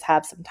kind of just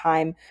have some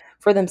time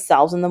for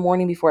themselves in the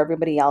morning before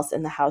everybody else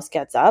in the house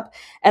gets up.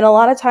 And a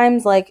lot of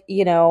times, like,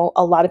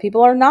 a lot of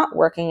people are not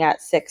working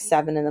at 6,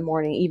 7 in the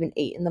morning, even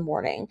 8 in the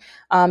morning.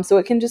 So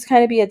it can just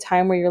kind of be a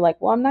time where you're like,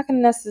 well, I'm not going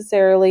to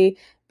necessarily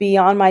be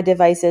on my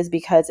devices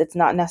because it's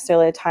not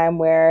necessarily a time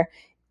where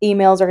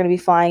emails are going to be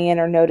flying in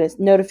or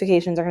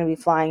notifications are going to be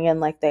flying in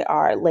like they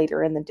are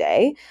later in the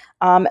day.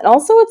 And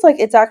also it's like,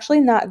 it's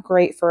actually not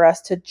great for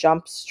us to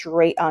jump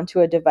straight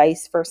onto a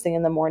device first thing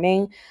in the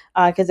morning,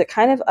 because it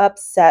kind of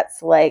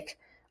upsets like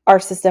our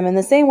system in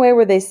the same way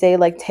where they say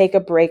like take a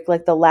break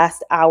like the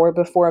last hour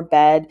before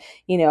bed.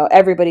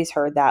 Everybody's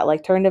heard that,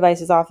 like turn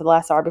devices off for the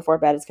last hour before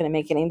bed. It's going to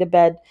make getting to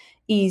bed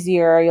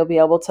easier. You'll be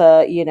able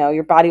to,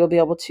 your body will be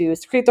able to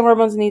secrete the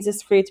hormones it needs to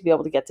secrete to be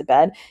able to get to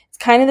bed. It's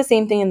kind of the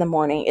same thing in the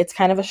morning. It's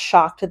kind of a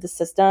shock to the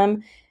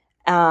system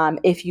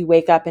if you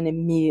wake up and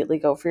immediately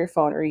go for your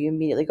phone or you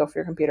immediately go for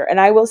your computer. And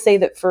I will say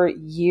that for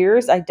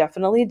years, I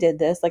definitely did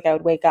this. Like I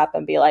would wake up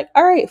and be like,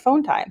 all right,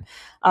 phone time.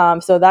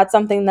 So that's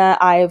something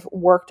that I've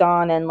worked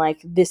on and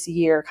like this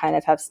year kind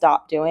of have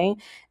stopped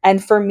doing.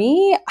 And for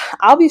me,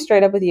 I'll be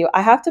straight up with you.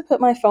 I have to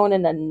put my phone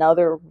in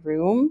another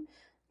room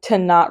to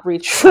not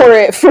reach for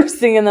it first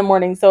thing in the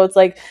morning. So it's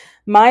like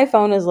my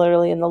phone is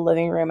literally in the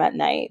living room at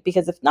night,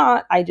 because if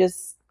not,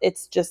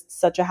 it's just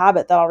such a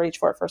habit that I'll reach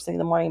for it first thing in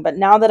the morning. But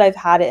now that I've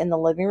had it in the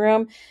living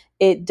room,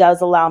 it does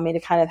allow me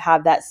to kind of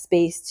have that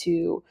space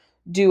to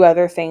do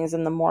other things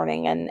in the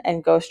morning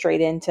and go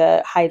straight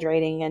into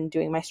hydrating and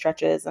doing my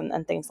stretches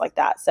and things like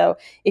that. So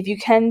if you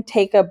can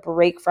take a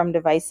break from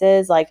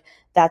devices, like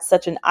that's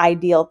such an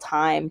ideal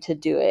time to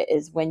do it,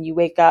 is when you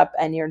wake up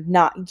and you're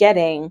not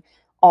getting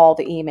all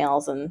the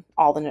emails and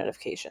all the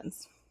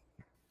notifications.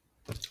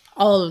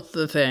 All of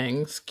the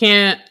things.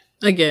 Can't,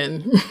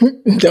 again,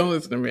 don't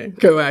listen to me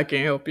because I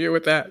can't help you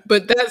with that.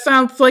 But that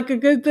sounds like a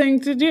good thing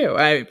to do.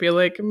 I feel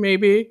like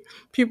maybe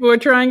people are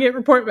trying to get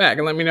report back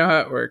and let me know how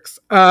it works.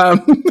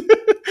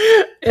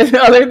 And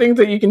other things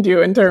that you can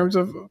do in terms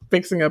of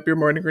fixing up your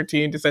morning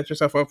routine to set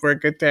yourself up for a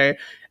good day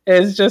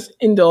is just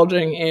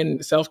indulging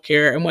in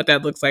self-care and what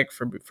that looks like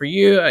for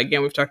you.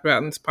 Again, we've talked about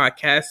in this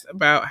podcast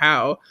about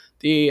how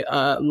the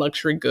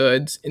luxury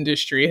goods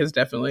industry has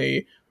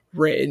definitely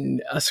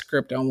written a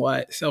script on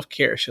what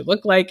self-care should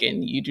look like,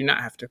 and you do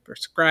not have to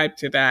prescribe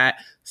to that.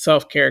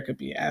 Self-care could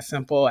be as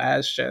simple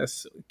as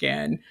just,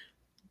 again,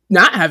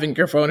 not having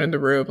your phone in the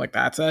room. Like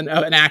that's an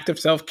act of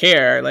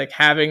self-care. Like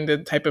having the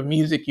type of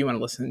music you want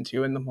to listen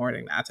to in the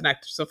morning, that's an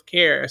act of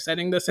self-care.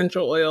 Setting the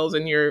essential oils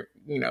in your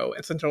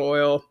essential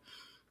oil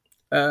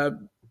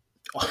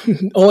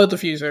oil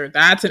diffuser,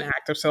 that's an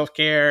act of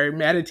self-care.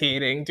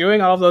 Meditating, doing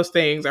all of those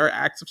things are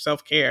acts of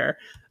self-care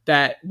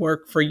that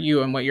work for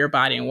you and what your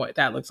body and what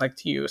that looks like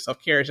to you.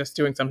 Self-care is just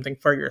doing something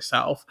for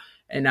yourself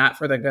and not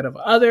for the good of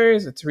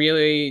others. It's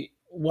really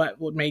what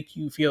would make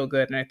you feel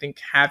good. And I think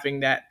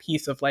having that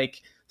piece of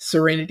like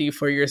serenity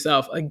for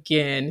yourself,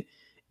 again,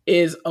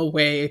 is a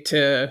way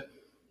to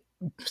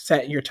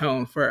set your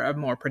tone for a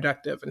more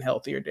productive and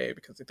healthier day,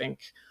 because I think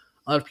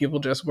a lot of people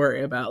just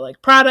worry about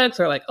like products,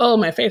 or like, oh,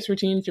 my face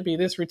routine should be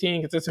this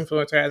routine because this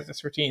influencer has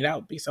this routine. That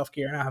would be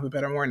self-care and I'll have a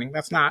better morning.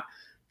 That's not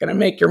going to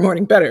make your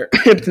morning better.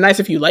 It's nice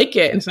if you like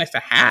it and it's nice to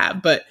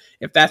have, but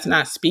if that's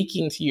not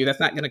speaking to you, that's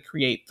not going to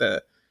create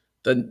the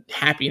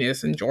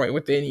happiness and joy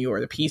within you or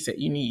the peace that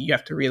you need. You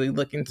have to really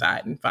look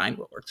inside and find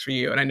what works for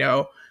you. And I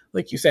know,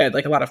 like you said,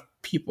 like a lot of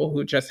people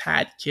who just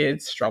had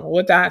kids struggle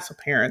with that. So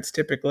parents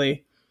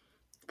typically,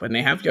 when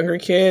they have younger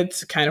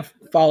kids, kind of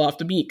fall off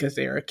the beat because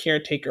they're a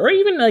caretaker, or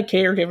even like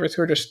caregivers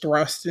who are just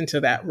thrust into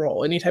that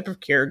role. Any type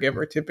of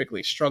caregiver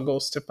typically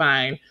struggles to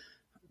find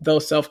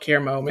those self-care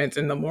moments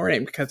in the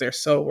morning because they're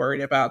so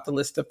worried about the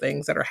list of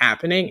things that are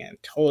happening, and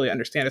totally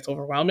understand it's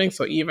overwhelming.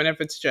 So even if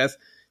it's just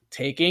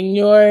taking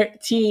your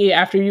tea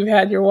after you've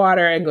had your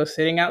water and go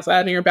sitting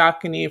outside on your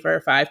balcony for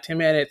 5-10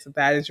 minutes, if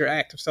that is your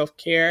act of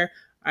self-care,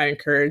 I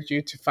encourage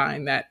you to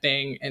find that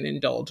thing and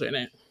indulge in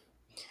it.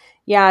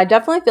 Yeah, I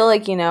definitely feel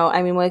like,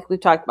 I mean, like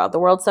we've talked about, the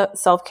world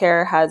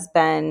self-care has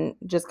been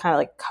just kind of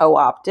like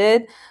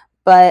co-opted.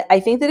 But I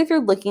think that if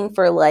you're looking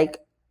for like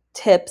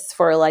tips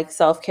for like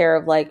self-care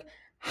of like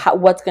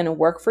what's going to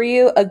work for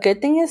you, a good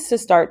thing is to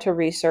start to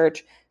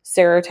research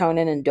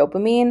serotonin and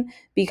dopamine,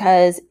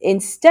 because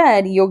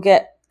instead you'll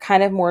get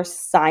kind of more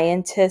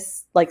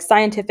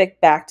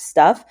scientific backed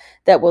stuff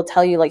that will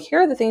tell you like,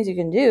 here are the things you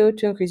can do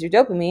to increase your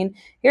dopamine,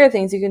 here are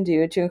things you can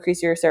do to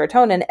increase your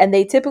serotonin. And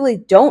they typically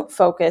don't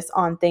focus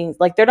on things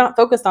like, they're not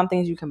focused on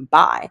things you can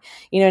buy.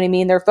 You know what I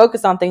mean? They're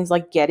focused on things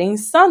like getting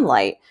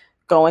sunlight,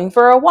 going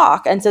for a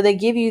walk. And so they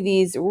give you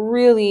these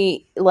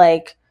really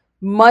like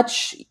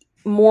much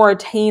more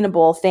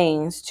attainable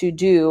things to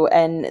do.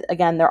 And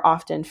again, they're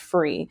often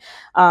free.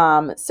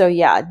 So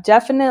yeah,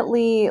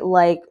 definitely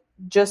like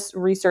just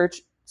research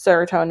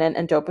serotonin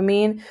and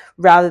dopamine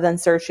rather than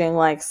searching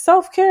like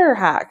self-care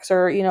hacks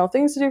or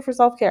things to do for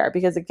self-care,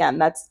 because again,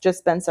 that's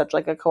just been such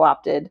like a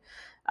co-opted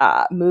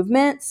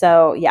movement.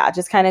 So yeah,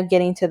 just kind of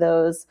getting to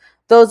those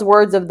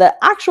words of the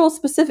actual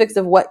specifics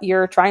of what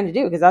you're trying to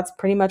do, because that's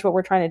pretty much what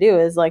we're trying to do,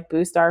 is like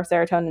boost our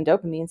serotonin and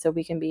dopamine so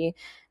we can be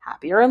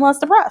happier and less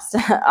depressed.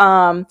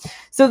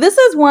 So this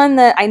is one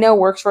that I know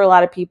works for a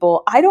lot of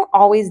people. I don't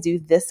always do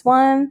this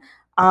one,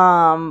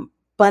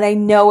 but I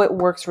know it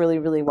works really,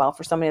 really well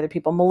for so many other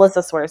people.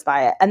 Melissa swears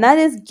by it. And that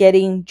is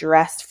getting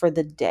dressed for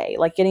the day,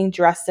 like getting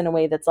dressed in a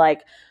way that's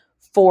like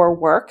for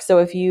work. So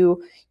if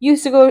you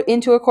used to go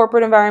into a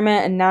corporate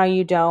environment and now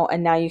you don't,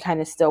 and now you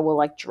kind of still will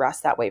like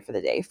dress that way for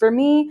the day. For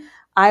me,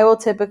 I will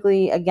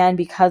typically, again,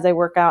 because I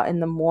work out in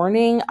the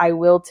morning, I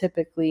will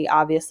typically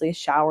obviously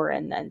shower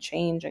and then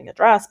change and get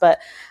dressed. But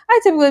I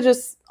typically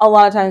just a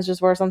lot of times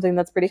just wear something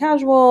that's pretty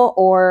casual,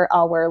 or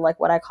I'll wear like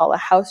what I call a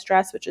house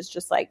dress, which is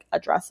just like a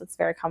dress that's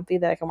very comfy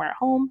that I can wear at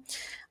home.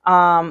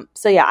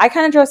 So yeah, I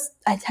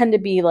tend to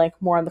be like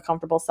more on the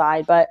comfortable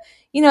side, but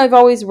I've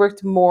always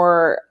worked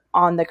more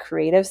on the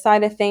creative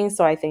side of things.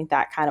 So I think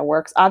that kind of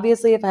works.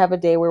 Obviously, if I have a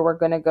day where we're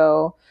going to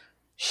go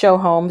show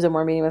homes and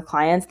we're meeting with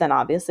clients, then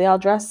obviously I'll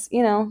dress,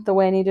 the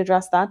way I need to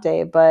dress that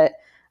day. But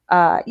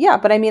yeah,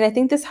 but I mean, I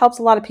think this helps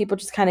a lot of people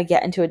just kind of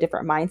get into a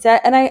different mindset.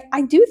 And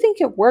I do think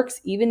it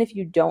works even if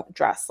you don't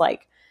dress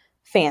like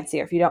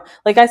fancy, or if you don't,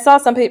 like I saw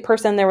some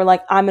person, they were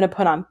like, I'm going to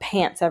put on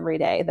pants every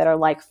day that are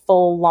like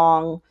full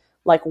long,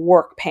 like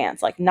work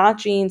pants, like not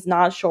jeans,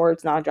 not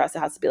shorts, not a dress. It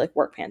has to be like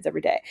work pants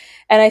every day.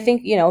 And I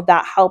think,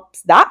 that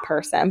helps that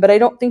person, but I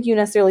don't think you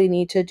necessarily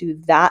need to do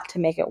that to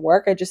make it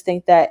work. I just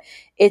think that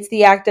it's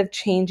the act of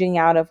changing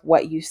out of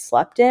what you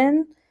slept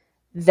in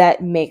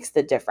that makes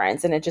the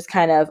difference. And it just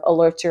kind of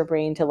alerts your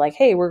brain to like,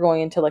 hey, we're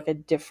going into like a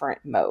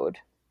different mode.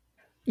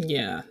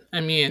 Yeah,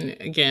 I mean,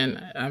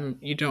 again,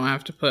 you don't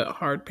have to put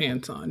hard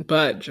pants on,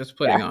 but just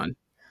putting Yeah. on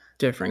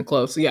different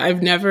clothes. Yeah,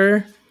 I've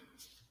never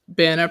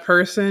been a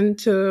person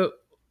to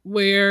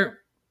wear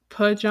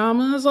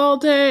pajamas all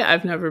day.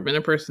 I've never been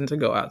a person to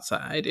go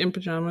outside in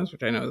pajamas,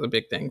 which I know is a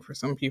big thing for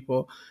some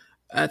people.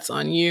 That's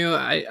on you.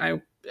 I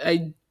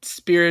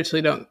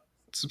spiritually don't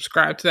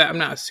subscribe to that. I'm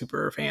not a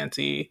super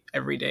fancy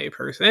everyday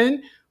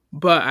person,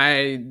 but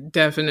I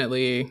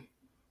definitely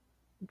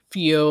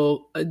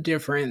feel a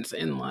difference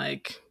in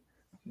like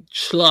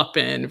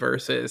schlepping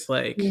versus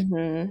like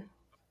Mm-hmm.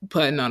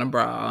 putting on a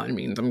bra on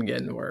means I'm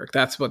getting to work.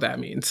 That's what that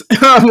means.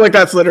 I'm like,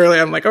 that's literally,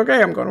 I'm like,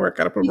 okay, I'm going to work,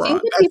 gotta put a You bra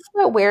think on. the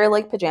people that wear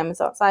like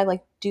pajamas outside,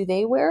 like, do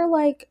they wear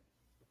like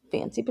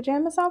fancy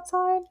pajamas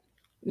outside?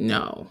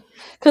 No.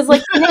 Because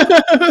like,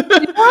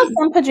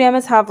 some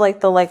pajamas have like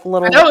the like I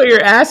little, know what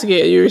you're asking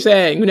it. You're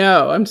saying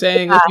no. I'm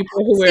saying the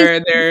people who see, wear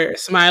their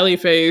smiley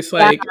face,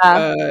 like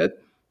yeah.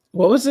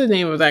 what was the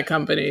name of that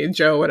company?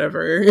 Joe,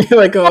 whatever.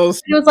 Like those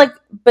It was like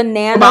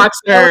banana.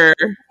 boxer,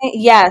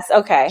 Yes.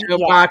 Okay. Joe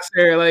Yeah.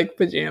 boxer, like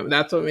pajama.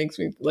 That's what makes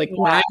me like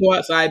when Yeah. I go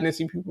outside and I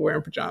see people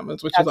wearing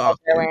pajamas, which is That's what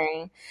they're often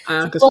wearing.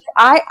 because Look,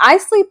 I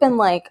sleep in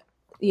like,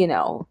 you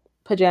know,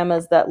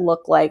 pajamas that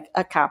look like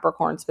a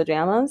Capricorn's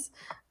pajamas.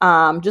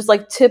 Just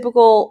like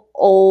typical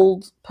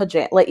old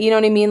pajama, like, you know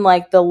what I mean?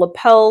 Like the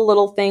lapel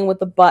little thing with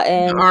the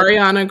button.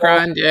 Ariana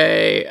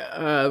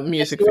Grande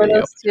music You wear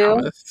video those too?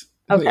 pajamas.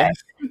 Okay. Yes.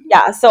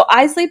 Yeah, so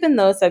I sleep in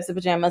those types of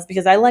pajamas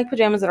because I like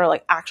pajamas that are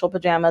like actual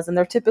pajamas, and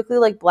they're typically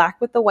like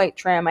black with the white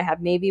trim. I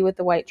have navy with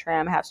the white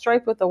trim. I have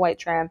stripe with the white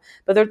trim,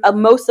 but they're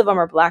most of them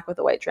are black with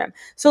the white trim.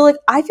 So like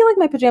I feel like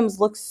my pajamas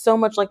look so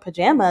much like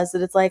pajamas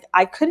that it's like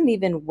I couldn't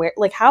even wear,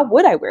 like, how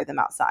would I wear them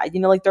outside? You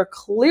know, like they're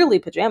clearly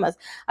pajamas.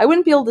 I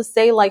wouldn't be able to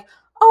say like,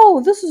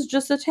 "Oh, this is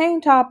just a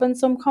tank top and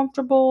some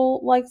comfortable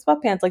like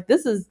sweatpants." Like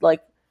this is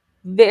like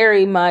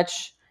very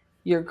much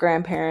your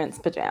grandparents'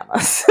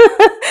 pajamas.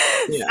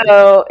 Yeah.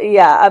 So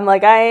yeah, I'm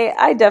like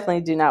I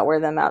definitely do not wear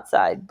them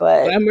outside, What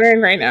but I'm wearing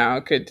right now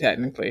could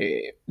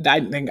technically, I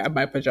think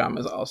my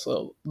pajamas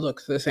also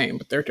look the same,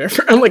 but they're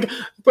different. I'm like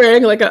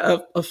wearing like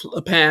a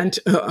pant,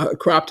 a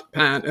cropped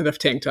pant, and a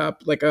tank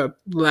top, like a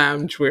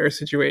loungewear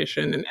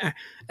situation, and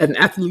an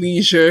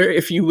athleisure,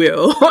 if you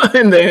will.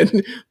 And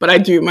then, but I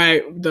do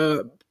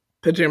the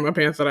pajama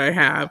pants that I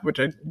have, which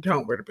I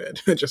don't wear to bed,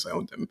 I just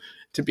own them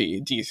to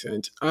be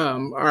decent,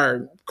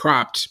 are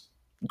cropped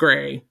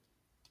gray,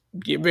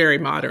 very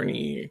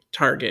modern-y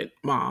Target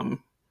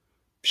mom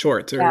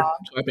shorts yeah.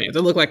 or sweatpants. They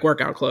look like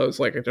workout clothes.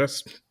 Like it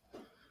just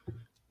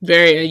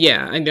very,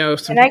 yeah. I know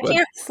some And I people.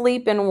 can't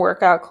sleep in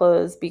workout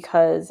clothes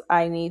because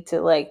I need to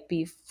like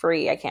be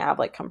free. I can't have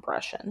like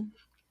compression.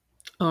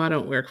 Oh, I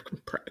don't wear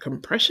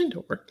compression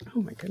to work.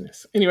 Oh my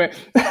goodness. Anyway,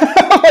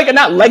 like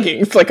not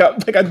leggings, like a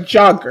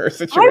jogger I don't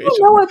situation.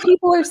 know what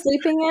people are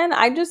sleeping in.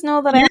 I just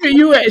know that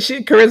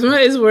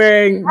Charisma is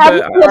wearing I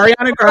the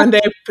Ariana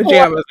Grande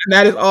pajamas, and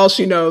that is all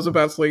she knows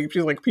about sleep.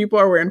 She's like, people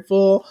are wearing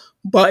full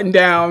button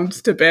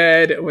downs to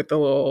bed with the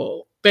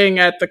little thing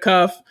at the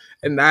cuff,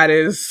 and that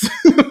is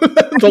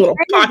the little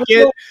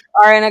pocket.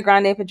 Ariana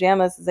Grande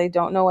pajamas because I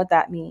don't know what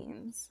that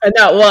means.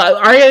 No, well,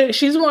 Arya,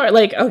 she's more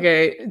like,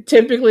 okay,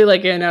 typically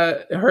like in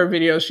her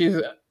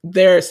videos,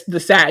 there's the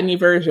satiny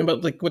version,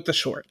 but like with the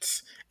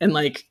shorts and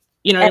like,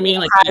 you know what I mean?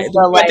 Like,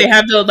 but they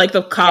have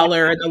the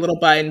collar and the little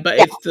button, but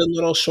it's the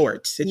little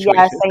short situation.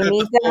 Yes, I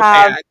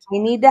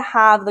need to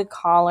have the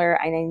collar,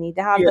 and I need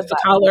to have the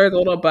collar, the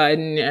little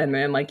button, and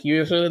then like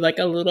usually like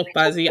a little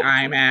fuzzy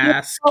eye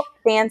mask.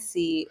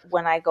 Fancy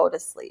when I go to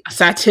sleep. A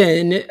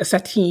sateen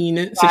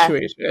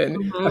situation.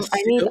 Mm-hmm.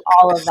 I need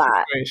all of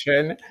that.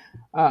 Situation.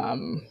 I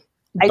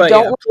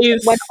don't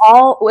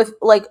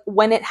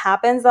when it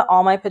happens that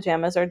all my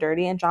pajamas are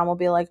dirty and John will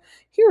be like,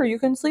 "Here, you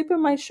can sleep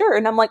in my shirt,"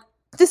 and I'm like,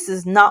 "This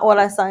is not what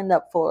I signed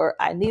up for.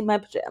 I need my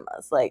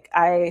pajamas." Like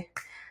I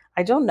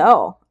don't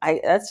know.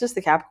 That's just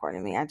the Capricorn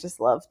in me. I just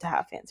love to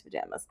have fancy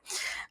pajamas.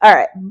 All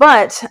right.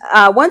 But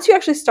once you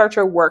actually start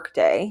your work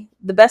day,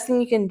 the best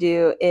thing you can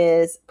do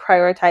is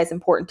prioritize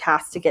important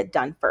tasks to get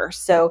done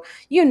first. So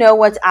you know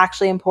what's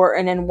actually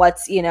important and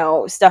what's,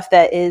 stuff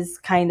that is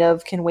kind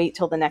of can wait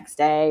till the next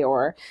day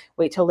or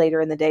wait till later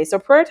in the day. So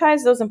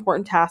prioritize those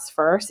important tasks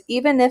first,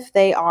 even if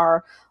they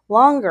are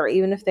longer,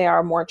 even if they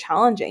are more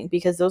challenging,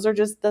 because those are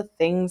just the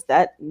things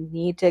that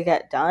need to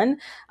get done.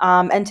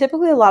 And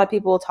typically a lot of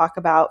people will talk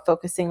about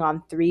focusing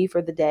on 3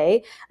 for the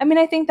day. I mean,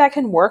 I think that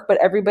can work, but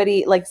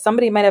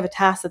somebody might have a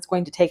task that's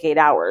going to take 8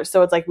 hours.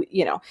 So it's like,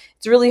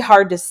 it's really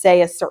hard to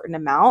say a certain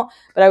amount,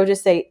 but I would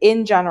just say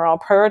in general,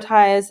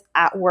 prioritize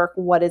at work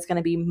what is going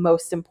to be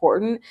most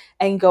important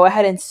and go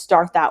ahead and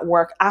start that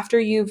work after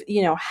you've,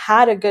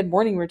 had a good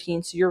morning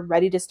routine. So you're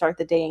ready to start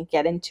the day and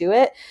get into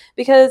it.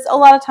 Because a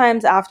lot of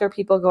times after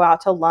people go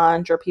out to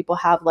lunch or people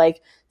have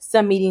like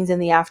some meetings in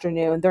the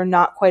afternoon, they're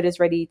not quite as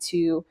ready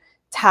to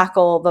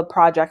tackle the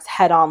projects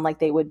head on like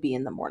they would be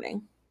in the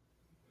morning.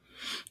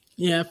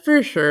 Yeah,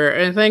 for sure.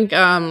 I think,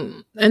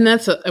 and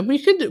we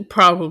could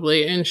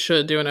probably and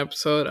should do an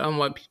episode on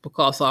what people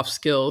call soft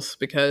skills,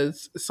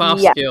 because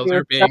soft skills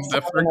are being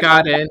the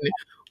forgotten,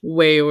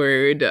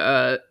 wayward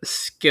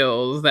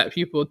skills that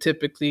people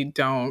typically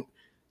don't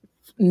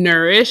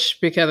nourish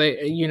because,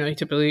 you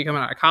typically come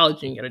out of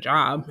college and get a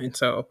job. And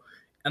so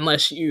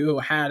unless you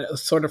had a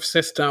sort of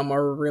system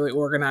or a really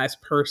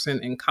organized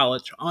person in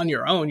college on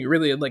your own, you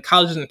really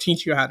college doesn't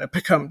teach you how to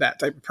become that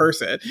type of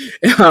person.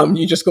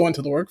 You just go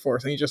into the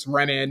workforce and you just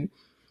run in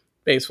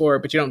base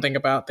forward, but you don't think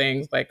about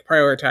things like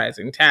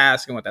prioritizing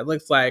tasks and what that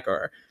looks like,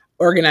 or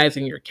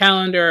organizing your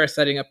calendar, or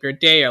setting up your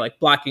day, or like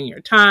blocking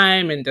your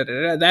time, and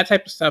that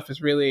type of stuff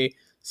is really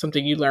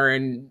something you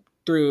learn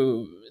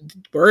through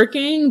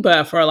working.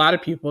 But for a lot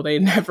of people, they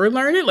never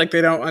learn it, like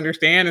they don't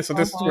understand. And so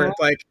this is where it's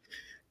like,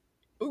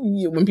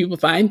 when people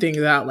find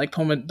things out, like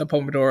the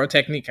Pomodoro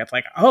technique, it's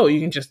like, oh, you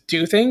can just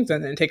do things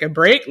and then take a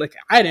break. Like,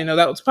 I didn't know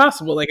that was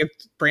possible. Like,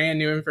 it's brand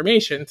new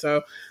information.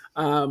 So,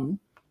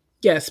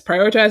 yes,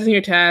 prioritizing your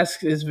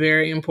tasks is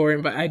very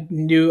important, but I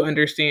do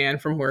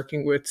understand from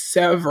working with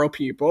several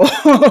people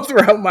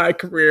throughout my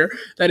career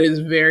that it is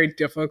very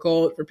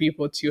difficult for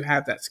people to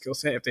have that skill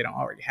set if they don't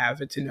already have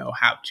it, to know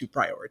how to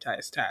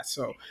prioritize tasks.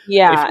 So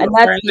yeah, and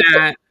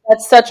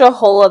That's such a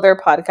whole other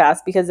podcast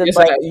because it's Yes,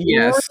 like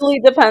yes.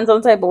 really depends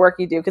on the type of work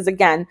you do. Because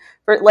again,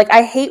 for like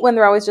I hate when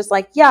they're always just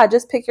like, yeah,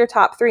 just pick your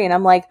top three. And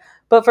I'm like,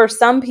 but for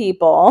some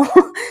people,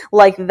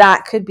 like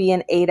that could be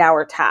an 8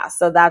 hour task.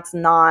 So that's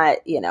not,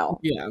 Yeah,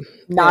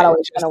 not it always going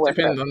to just work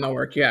for depends on the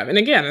work you have. And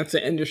again, it's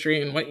an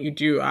industry and what you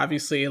do.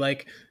 Obviously,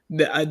 like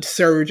the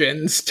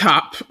surgeon's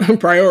top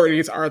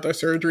priorities are the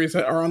surgeries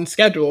that are on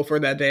schedule for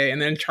that day,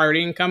 and then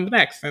charting comes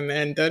next, and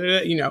then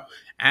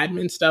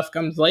admin stuff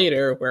comes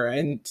later. Where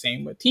and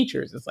same with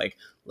teachers, it's like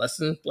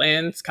lesson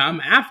plans come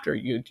after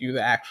you do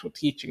the actual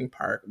teaching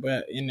part.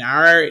 But in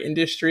our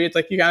industry, it's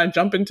like you gotta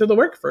jump into the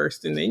work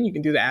first, and then you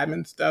can do the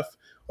admin stuff,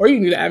 or you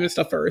can do the admin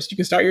stuff first. You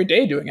can start your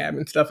day doing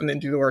admin stuff and then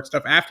do the work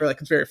stuff after.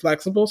 Like it's very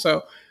flexible.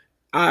 So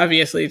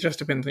obviously, it just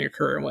depends on your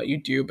career and what you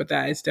do. But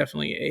that is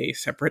definitely a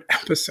separate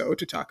episode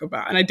to talk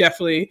about. And I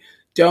definitely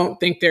don't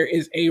think there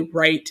is a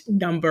right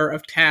number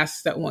of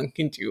tasks that one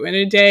can do in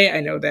a day.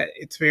 I know that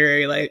it's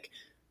very like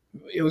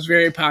it was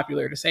very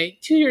popular to say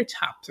do your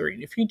top three.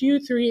 And if you do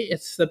three,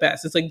 it's the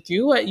best. It's like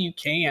do what you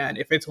can.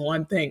 If it's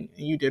one thing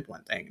and you did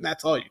one thing, and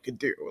that's all you could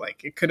do.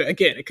 Like it could have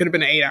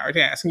been an 8 hour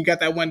task and you got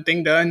that one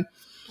thing done.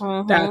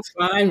 That's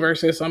fine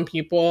versus some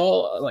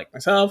people like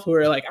myself who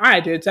are like, I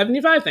did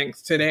 75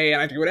 things today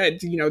and I do what I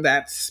do.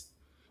 That's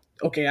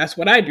okay. That's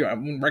what I do. I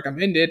wouldn't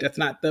recommend it. That's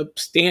not the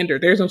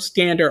standard. There's no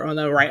standard on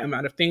the right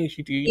amount of things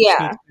you do. You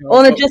just need Yeah. to know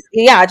Well,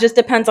 it just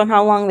depends on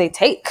how long they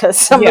take because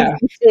some of them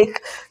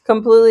take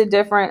completely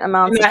different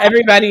amounts not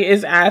everybody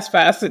is as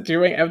fast at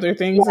doing other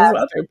things as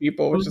other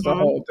people, which is a Mhm.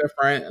 whole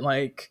different,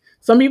 like,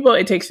 some people,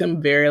 it takes them a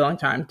very long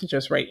time to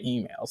just write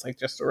emails, like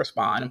just to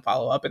respond and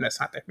follow up, and that's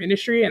not their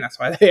ministry, and that's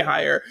why they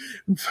hire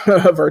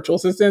virtual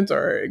assistants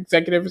or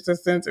executive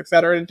assistants,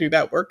 etc., to do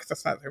that work, because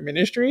that's not their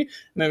ministry.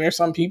 And then there's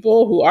some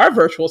people who are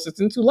virtual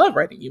assistants who love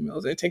writing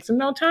emails, and it takes them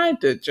no time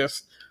to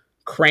just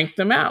crank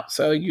them out.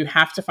 So you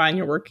have to find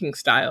your working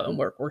style and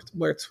what works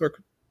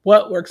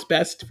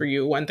best for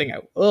you. One thing I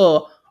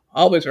will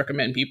always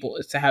recommend people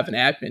is to have an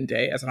admin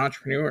day as an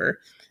entrepreneur.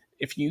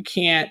 If you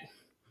can't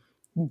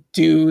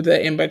do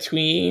the in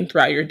between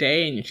throughout your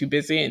day and you're too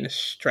busy and it's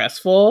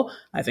stressful,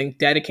 I think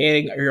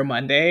dedicating your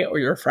Monday or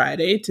your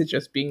Friday to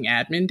just being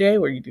admin day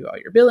where you do all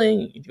your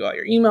billing, you do all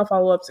your email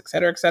follow ups, et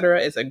cetera,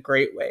 is a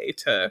great way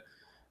to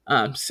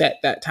set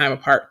that time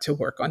apart to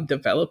work on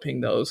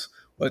developing those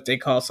what they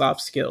call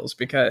soft skills,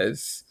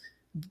 because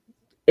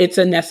it's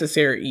a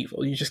necessary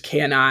evil. You just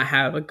cannot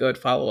have a good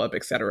follow up,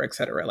 et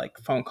cetera, like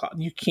phone call.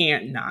 You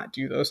can't not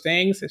do those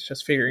things. It's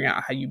just figuring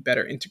out how you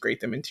better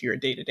integrate them into your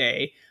day to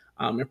day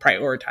and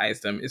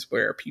prioritize them is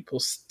where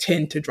people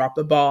tend to drop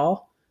the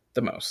ball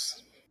the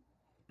most.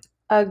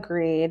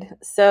 Agreed.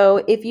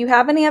 So, if you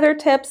have any other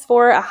tips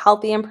for a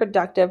healthy and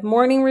productive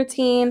morning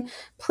routine,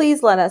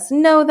 please let us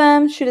know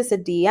them. Shoot us a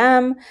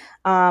DM.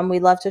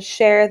 We'd love to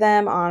share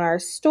them on our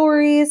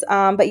stories.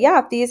 But yeah,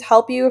 if these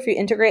help you, if you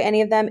integrate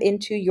any of them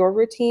into your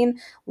routine,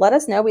 let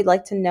us know. We'd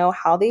like to know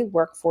how they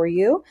work for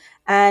you.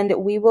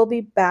 And we will be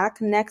back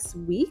next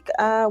week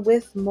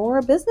with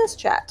more business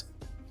chat.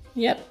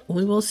 Yep.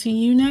 We will see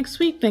you next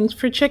week. Thanks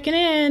for checking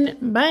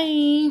in.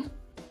 Bye.